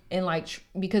 And like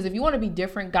because if you want to be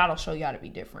different, God will show you how to be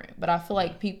different. But I feel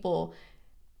like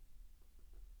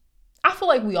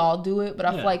we all do it, but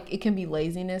I feel like it can be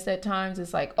laziness at times.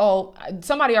 It's like, oh,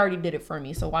 somebody already did it for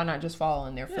me, so why not just follow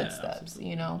in their footsteps?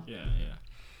 Absolutely. You know.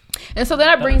 And so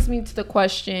that brings me to the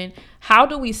question: how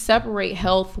do we separate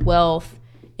health, wealth,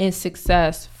 and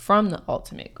success from the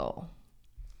ultimate goal?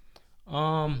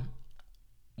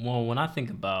 Well, when I think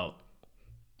about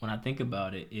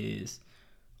it, is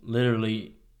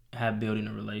literally building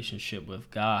a relationship with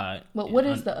God. But what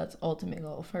is the ultimate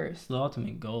goal first? The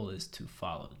ultimate goal is to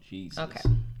follow Jesus. Okay.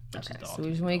 So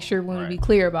we just make sure we be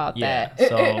clear about that.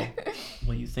 So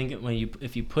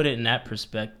if you put it in that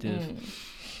perspective,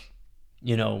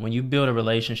 you know, when you build a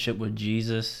relationship with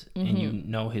Jesus and you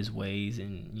know his ways,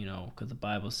 and you know, because the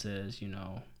Bible says, you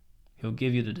know, he'll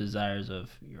give you the desires of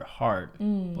your heart,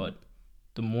 but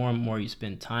the more and more you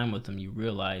spend time with him, you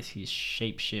realize he's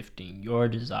shape-shifting your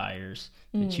desires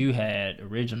that you had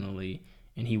originally,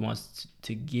 and he wants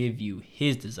to give you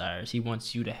his desires. He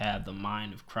wants you to have the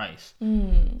mind of Christ.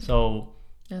 So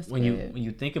when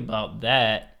you think about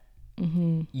that,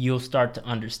 you'll start to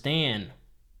understand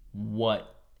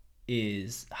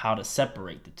how to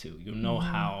separate the two. You'll know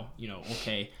how, you know,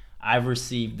 okay, I've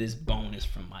received this bonus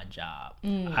from my job.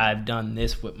 I've done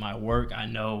this with my work. I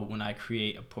know when I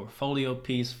create a portfolio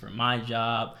piece for my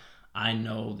job, I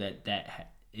know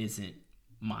that isn't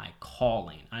my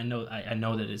calling. I know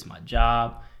that it's my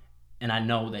job, and I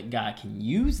know that God can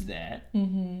use that,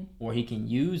 or he can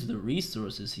use the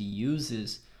resources he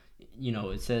uses. You know,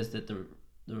 it says that the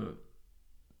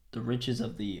riches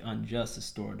of the unjust is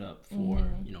stored up for,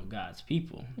 you know, God's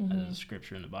people, as a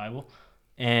scripture in the Bible.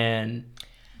 And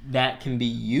that can be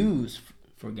used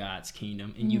for God's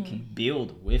kingdom, and you can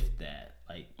build with that.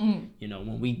 Like, you know,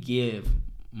 when we give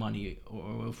money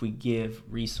or if we give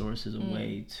resources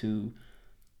away to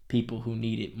people who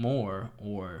need it more,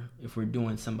 or if we're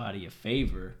doing somebody a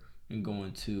favor and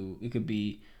going to, it could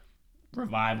be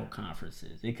revival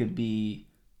conferences, it could be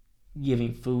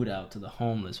giving food out to the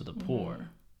homeless or the poor.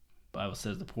 Bible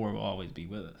says the poor will always be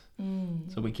with us.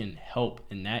 So we can help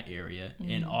in that area,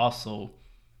 and also,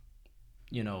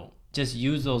 you know, just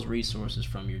use those resources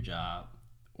from your job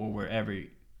or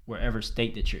wherever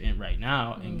state that you're in right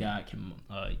now, and God can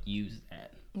use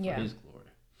that for His glory.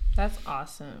 That's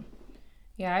awesome.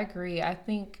 Yeah, I agree. I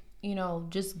think, you know,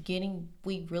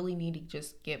 we really need to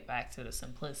just get back to the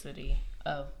simplicity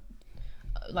of,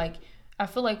 like, I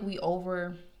feel like we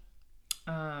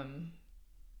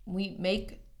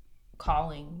make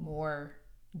calling more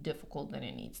difficult than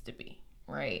it needs to be,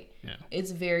 right? Yeah.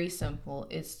 It's very simple.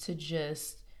 It's to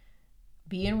just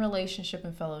be in relationship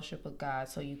and fellowship with God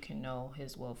so you can know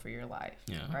His will for your life,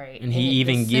 right? And He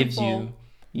even gives you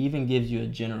a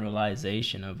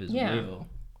generalization of His will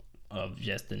of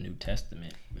just the New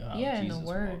Testament, how Jesus in the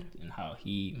Word walked and how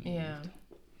He moved.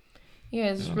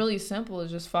 It's really simple.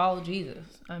 It's just follow Jesus.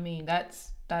 I mean,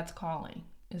 that's calling,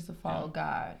 is to follow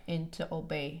God and to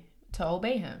obey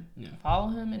Him.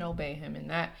 Follow Him and obey Him, and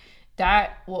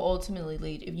that will ultimately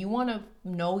lead. If you want to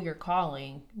know your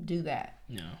calling, do that.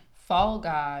 Follow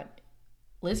God,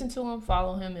 listen to Him,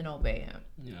 follow Him, and obey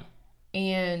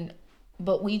Him.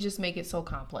 But we just make it so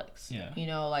complex. You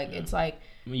know, like it's like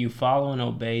when you follow and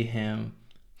obey Him.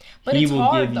 But it's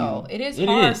hard though. It is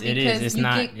hard. It is. It's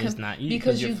not easy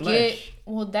because you get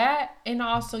that, and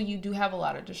also you do have a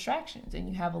lot of distractions, and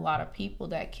you have a lot of people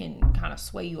that can kind of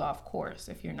sway you off course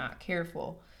if you're not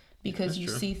careful, because you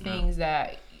see things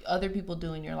that other people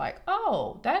do, and you're like,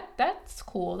 oh, that's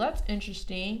cool, that's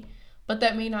interesting, but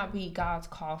that may not be God's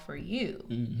call for you,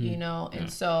 you know,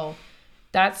 and so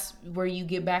that's where you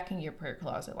get back in your prayer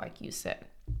closet, like you said.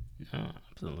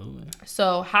 Absolutely.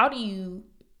 So how do you?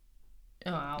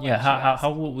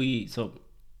 How would we? So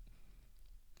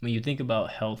when you think about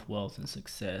health, wealth, and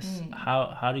success,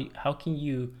 how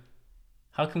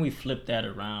can we flip that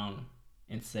around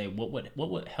and say what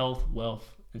would health,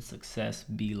 wealth, and success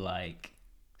be like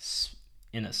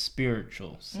in a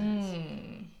spiritual sense?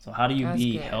 So how do you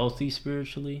be healthy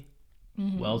spiritually,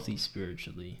 wealthy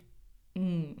spiritually,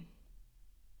 and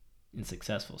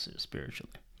successful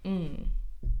spiritually?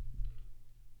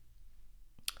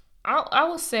 I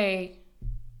would say,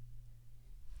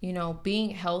 you know,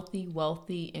 being healthy,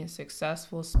 wealthy, and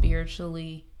successful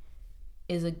spiritually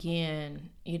is, again,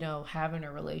 you know, having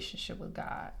a relationship with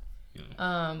God.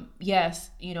 Yes,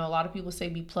 you know, a lot of people say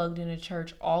be plugged into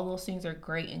church. All those things are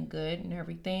great and good and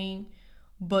everything,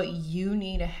 but you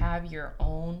need to have your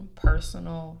own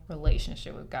personal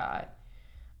relationship with God.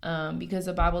 Because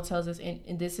the Bible tells us,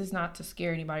 and this is not to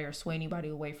scare anybody or sway anybody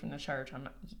away from the church.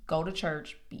 Go to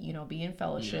church, you know, be in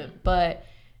fellowship, but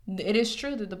it is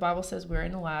true that the Bible says we're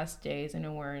in the last days,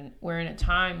 and we're in a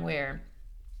time where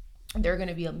there are going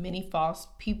to be many false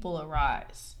people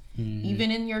arise,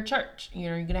 even in your church. You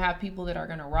know, you're going to have people that are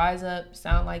going to rise up,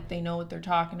 sound like they know what they're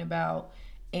talking about,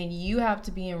 and you have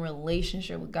to be in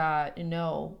relationship with God and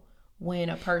know when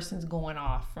a person's going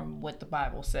off from what the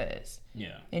Bible says.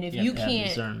 And if you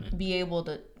can't be able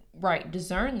to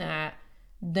discern that,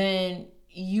 then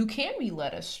you can be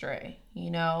led astray,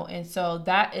 you know. And so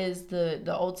that is the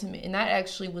ultimate, and that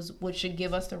actually was what should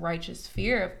give us the righteous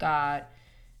fear of God,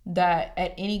 that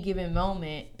at any given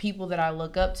moment, people that I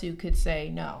look up to could say,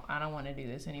 no, I don't want to do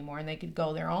this anymore, and they could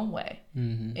go their own way.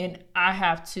 And I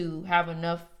have to have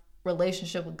enough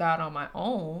relationship with God on my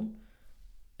own,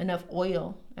 enough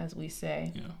oil, as we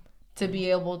say, to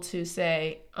be able to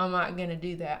say, I'm not going to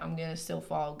do that. I'm going to still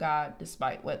follow God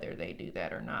despite whether they do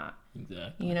that or not.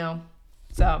 Exactly. You know?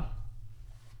 So.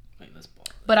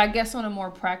 But I guess on a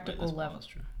more practical level.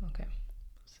 Okay.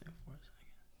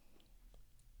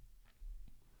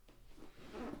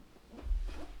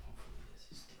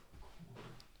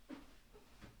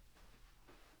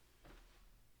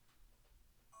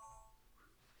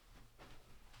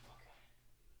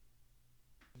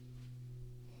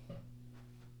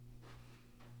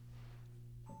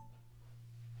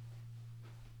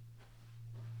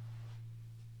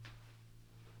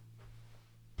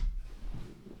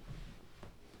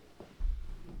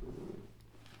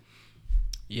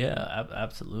 Yeah,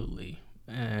 absolutely.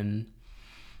 And,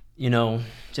 you know,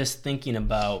 just thinking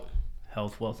about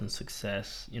health, wealth, and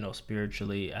success, you know,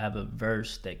 spiritually, I have a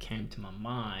verse that came to my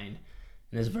mind.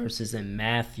 And this verse is in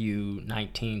Matthew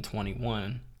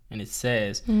 19:21. And it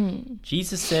says,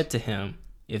 Jesus said to him,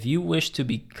 if you wish to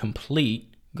be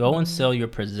complete, Go and sell your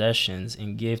possessions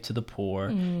and give to the poor,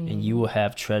 and you will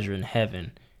have treasure in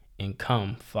heaven. And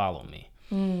come, follow me.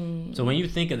 So when you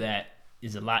think of that,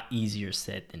 it's a lot easier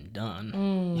said than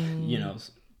done. You know.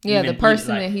 Yeah, the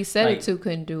person that he said it to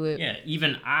couldn't do it. Yeah,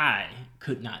 even I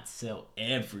could not sell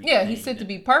everything. Yeah, he said to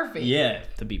be perfect. Yeah,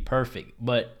 to be perfect.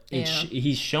 But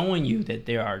he's showing you that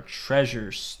there are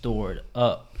treasures stored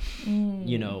up,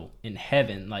 you know, in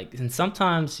heaven. Like, and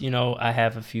sometimes, you know, I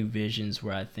have a few visions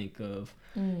where I think of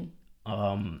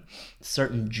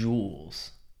certain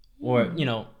jewels, or, you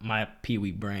know, my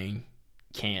Pee-wee brain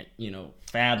can't, you know,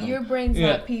 fathom. Your brain's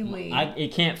not Pee-wee.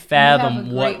 It can't fathom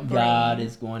what God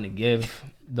is going to give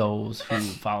those who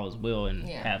follow his will and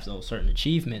have those certain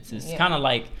achievements. It's kind of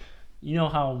like, you know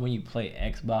how when you play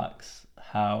Xbox,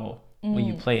 how when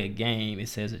you play a game, it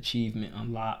says achievement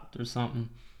unlocked or something.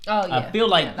 Oh yeah. I feel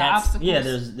like that's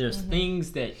there's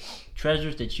things that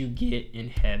treasures that you get in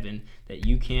heaven that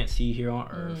you can't see here on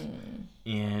earth,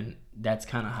 and that's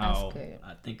kind of how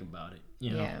I think about it.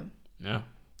 You know? Yeah.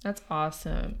 That's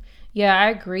awesome. Yeah, I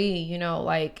agree. You know,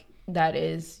 like that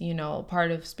is, you know,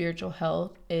 part of spiritual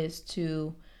health is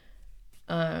to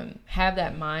have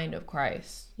that mind of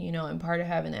Christ, you know, and part of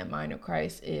having that mind of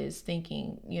Christ is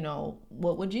thinking, you know,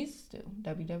 what would Jesus do?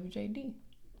 WWJD.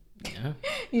 Yeah.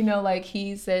 You know, like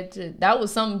he said that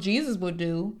was something Jesus would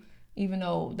do, even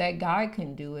though that guy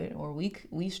couldn't do it, or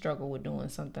we struggle with doing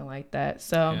something like that.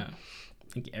 So yeah.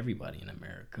 I think everybody in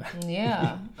America.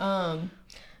 Yeah.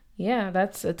 Yeah,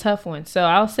 that's a tough one. So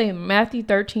I'll say Matthew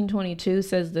 13:22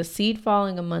 says, the seed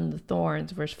falling among the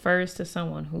thorns refers to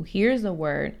someone who hears the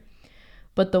word,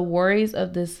 but the worries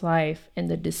of this life and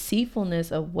the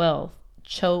deceitfulness of wealth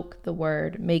choke the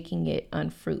word, making it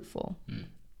unfruitful.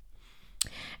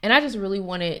 And I just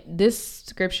really this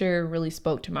scripture really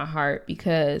spoke to my heart,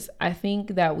 because I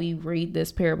think that we read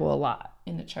this parable a lot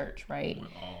in the church, right?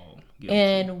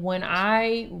 And when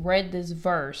I read this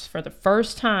verse for the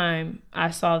first time,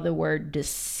 I saw the word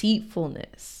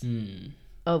deceitfulness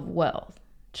of wealth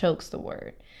chokes the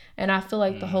word. And I feel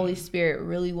like the Holy Spirit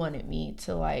really wanted me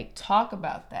to like talk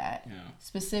about that,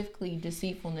 specifically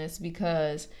deceitfulness,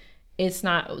 because it's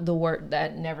not the word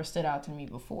that never stood out to me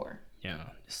before. Yeah,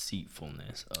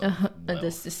 deceitfulness of wealth.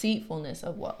 This deceitfulness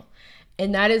of wealth.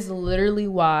 And that is literally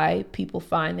why people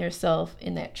find themselves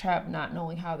in that trap, not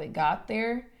knowing how they got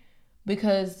there.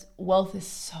 Because wealth is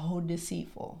so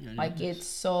deceitful. It's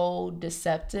so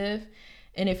deceptive.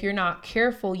 And if you're not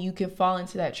careful, you can fall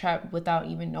into that trap without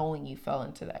even knowing you fell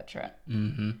into that trap.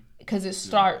 Because it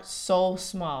starts so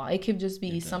small. It could just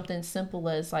be something simple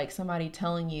as like somebody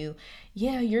telling you,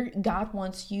 God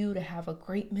wants you to have a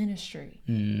great ministry.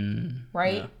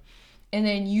 Right? Yeah. And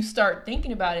then you start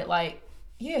thinking about it like,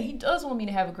 yeah, he does want me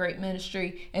to have a great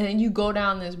ministry. And then you go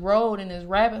down this road in this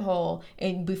rabbit hole,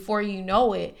 and before you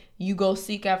know it, you go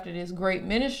seek after this great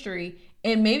ministry.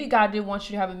 And maybe God did want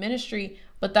you to have a ministry,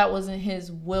 but that wasn't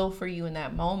his will for you in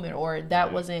that moment, or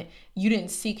that wasn't, you didn't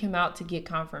seek him out to get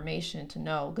confirmation to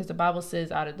know, because the Bible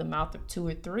says out of the mouth of 2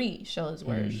 or 3 shall his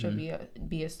word should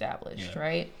be established,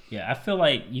 right? Yeah, I feel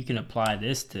like you can apply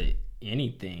this to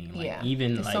anything, like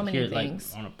even like so here,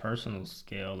 things. Like on a personal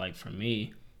scale, like for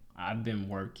me, I've been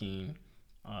working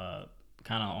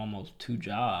kind of almost 2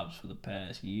 jobs for the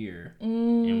past year.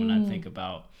 And when I think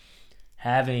about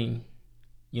having,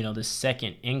 you know, the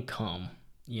second income,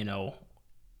 you know,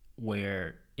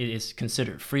 where it is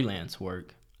considered freelance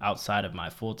work outside of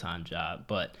my full-time job,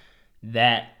 but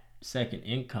that second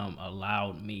income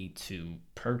allowed me to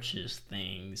purchase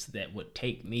things that would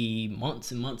take me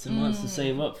months and months and months to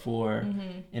save up for.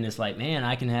 And it's like, man,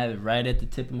 I can have it right at the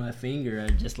tip of my finger,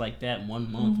 just like that.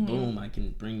 1 month, boom, I can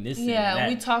bring this in. Yeah,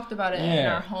 we talked about it in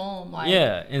our home. Like,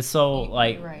 and so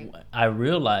like I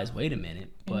realized, wait a minute,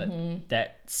 but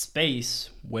that space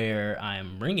where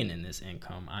I'm bringing in this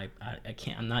income, I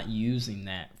can't, I'm not using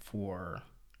that for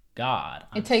God.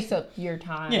 It takes up your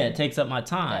time. Yeah, it takes up my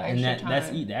time,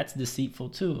 and that's deceitful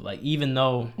too. Like, even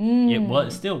though it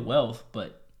was still wealth,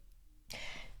 but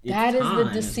that is the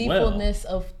deceitfulness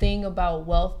of thing about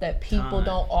wealth that people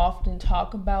don't often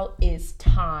talk about is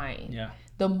time. Yeah.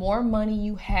 The more money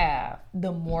you have,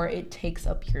 the more it takes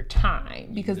up your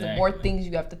time, because the more things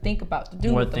you have to think about to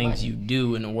do with the money. More things you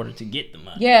do in order to get the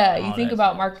money. Yeah, you think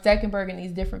about Mark Zuckerberg and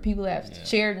these different people that have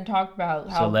shared and talked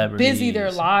about how busy their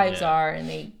lives are, and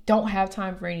they don't have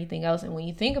time for anything else. And when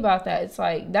you think about that, it's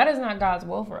like, that is not God's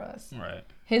will for us. Right.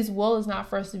 His will is not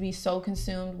for us to be so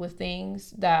consumed with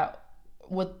things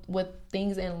with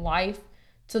things in life,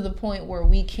 to the point where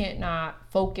we can't not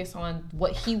focus on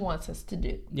what he wants us to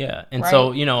do. Yeah. And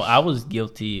so, you know, I was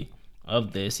guilty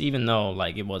of this, even though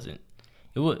like it wasn't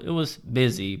it was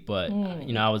busy, but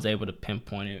I was able to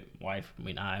pinpoint it.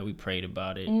 We prayed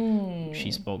about it.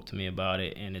 She spoke to me about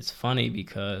it, and it's funny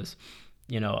because,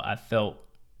 I felt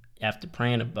after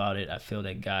praying about it, I feel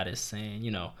that God is saying,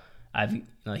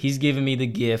 He's given me the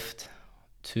gift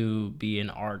to be in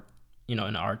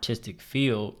an artistic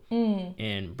field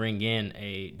and bring in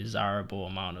a desirable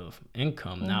amount of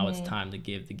income. Now it's time to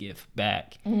give the gift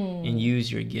back and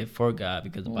use your gift for God,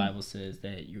 because the Bible says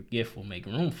that your gift will make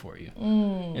room for you.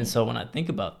 And so when I think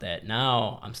about that,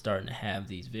 now I'm starting to have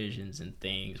these visions and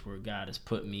things where God has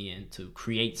put me in to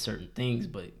create certain things,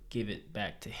 but give it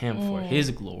back to Him for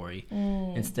His glory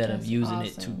instead of using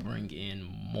it to bring in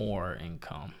more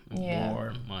income,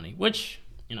 more money, which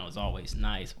is always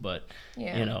nice, but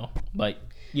and I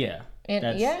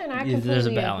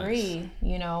completely agree.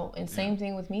 And same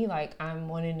thing with me. Like I'm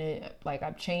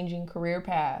changing career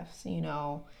paths. And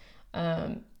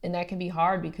that can be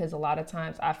hard because a lot of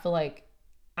times I feel like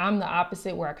I'm the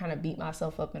opposite, where I kind of beat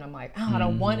myself up and I'm like, I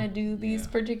don't want to do these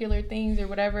particular things or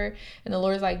whatever. And the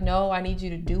Lord's like, no, I need you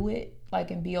to do it,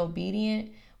 and be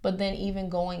obedient. But then even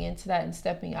going into that and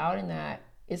stepping out in that,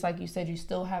 it's like you said, you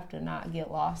still have to not get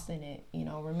lost in it.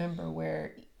 Remember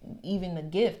where even the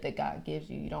gift that God gives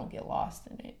you, you don't get lost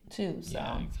in it too. So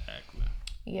yeah, exactly.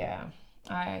 Yeah,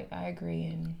 I agree.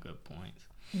 And good points.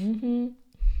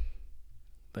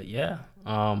 But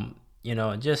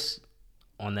just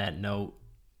on that note,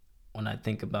 when I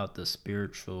think about the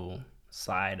spiritual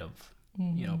side of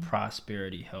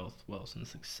prosperity, health, wealth, and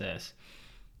success,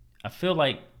 I feel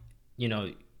like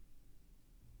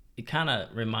it kind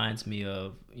of reminds me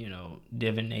of,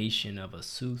 divination of a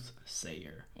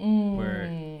soothsayer, where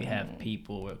you have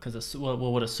people, because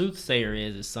what a soothsayer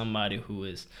is somebody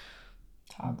who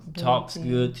talks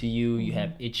good to you. You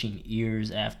have itching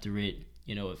ears after it.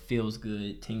 It feels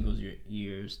good, tingles your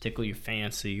ears, tickle your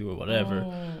fancy or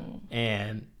whatever.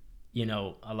 And,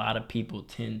 a lot of people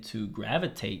tend to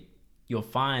gravitate. You'll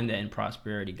find that in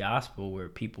prosperity gospel, where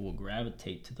people will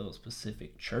gravitate to those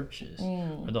specific churches,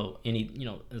 although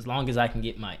as long as I can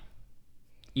get my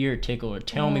ear tickled or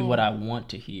tell me what I want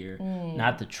to hear,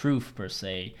 not the truth per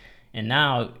se. And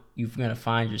now you're going to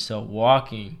find yourself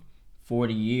walking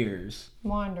 40 years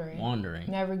wandering,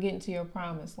 never getting to your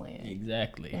promised land.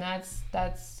 Exactly. And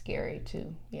that's scary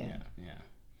too. Yeah.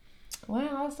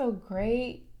 Wow, that's so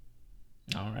great.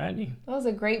 Alrighty. That was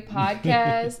a great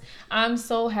podcast. I'm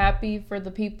so happy for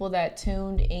the people that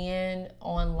tuned in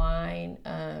online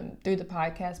through the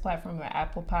podcast platform of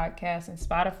Apple Podcasts and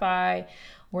Spotify.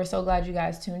 We're so glad you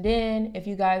guys tuned in. If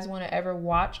you guys want to ever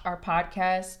watch our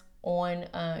podcast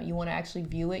you want to actually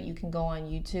view it, you can go on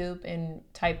YouTube and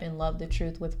type in Love the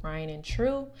Truth with Ryan and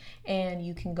True, and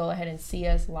you can go ahead and see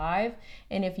us live.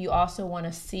 And if you also want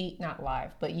to see, not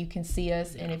live, but you can see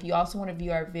us, and if you also want to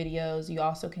view our videos, you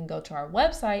also can go to our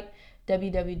website,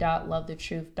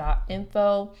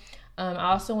 www.lovethetruth.info. I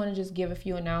also want to just give a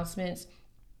few announcements.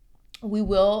 We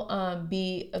will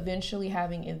be eventually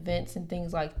having events and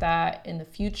things like that in the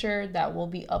future that will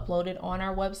be uploaded on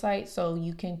our website. So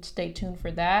you can stay tuned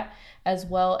for that, as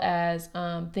well as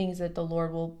things that the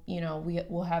Lord will, we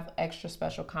will have extra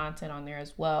special content on there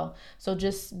as well. So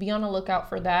just be on the lookout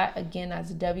for that. Again,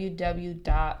 that's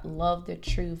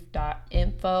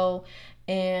www.lovethetruth.info.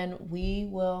 And we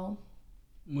will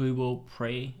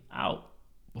pray out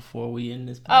before we end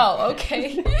this podcast. Oh,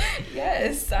 okay.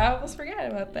 Yes, I almost forgot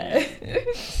about that.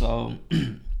 So,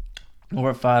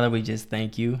 Lord Father, we just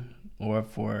thank you, Lord,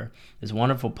 for this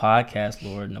wonderful podcast,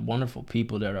 Lord, and the wonderful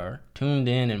people that are tuned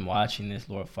in and watching this,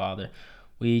 Lord Father.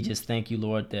 We just thank you,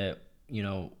 Lord, that,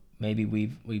 maybe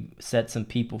we've set some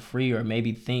people free, or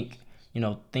maybe think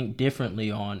differently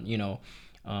on,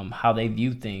 how they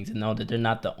view things, and know that they're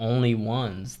not the only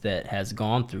ones that has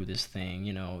gone through this thing.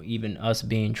 Even us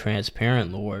being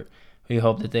transparent, Lord, we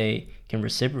hope that they can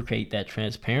reciprocate that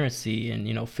transparency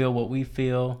and feel what we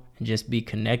feel, and just be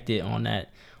connected on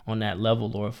that level,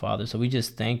 Lord Father. So we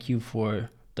just thank you for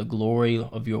the glory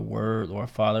of your word, Lord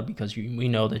Father, because we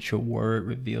know that your word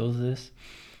reveals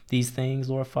these things,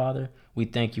 Lord Father. We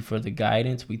thank you for the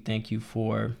guidance. We thank you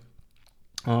for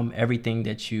everything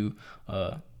that you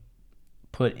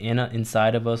put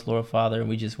inside of us, Lord Father, and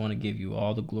we just want to give you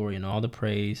all the glory and all the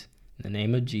praise in the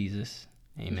name of Jesus.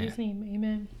 Amen. In Jesus' name,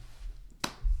 amen.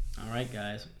 All right,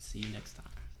 guys. See you next time.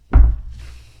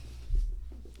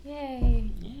 Yay.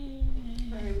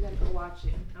 All right, we gotta go watch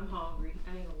it. I'm hungry. I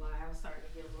ain't gonna lie. I was starting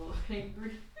to get a little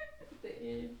angry at the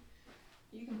end.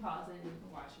 You can pause it and you can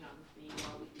watch it on the feed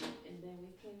while we eat, and then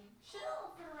we can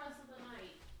chill for the rest of the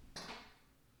night.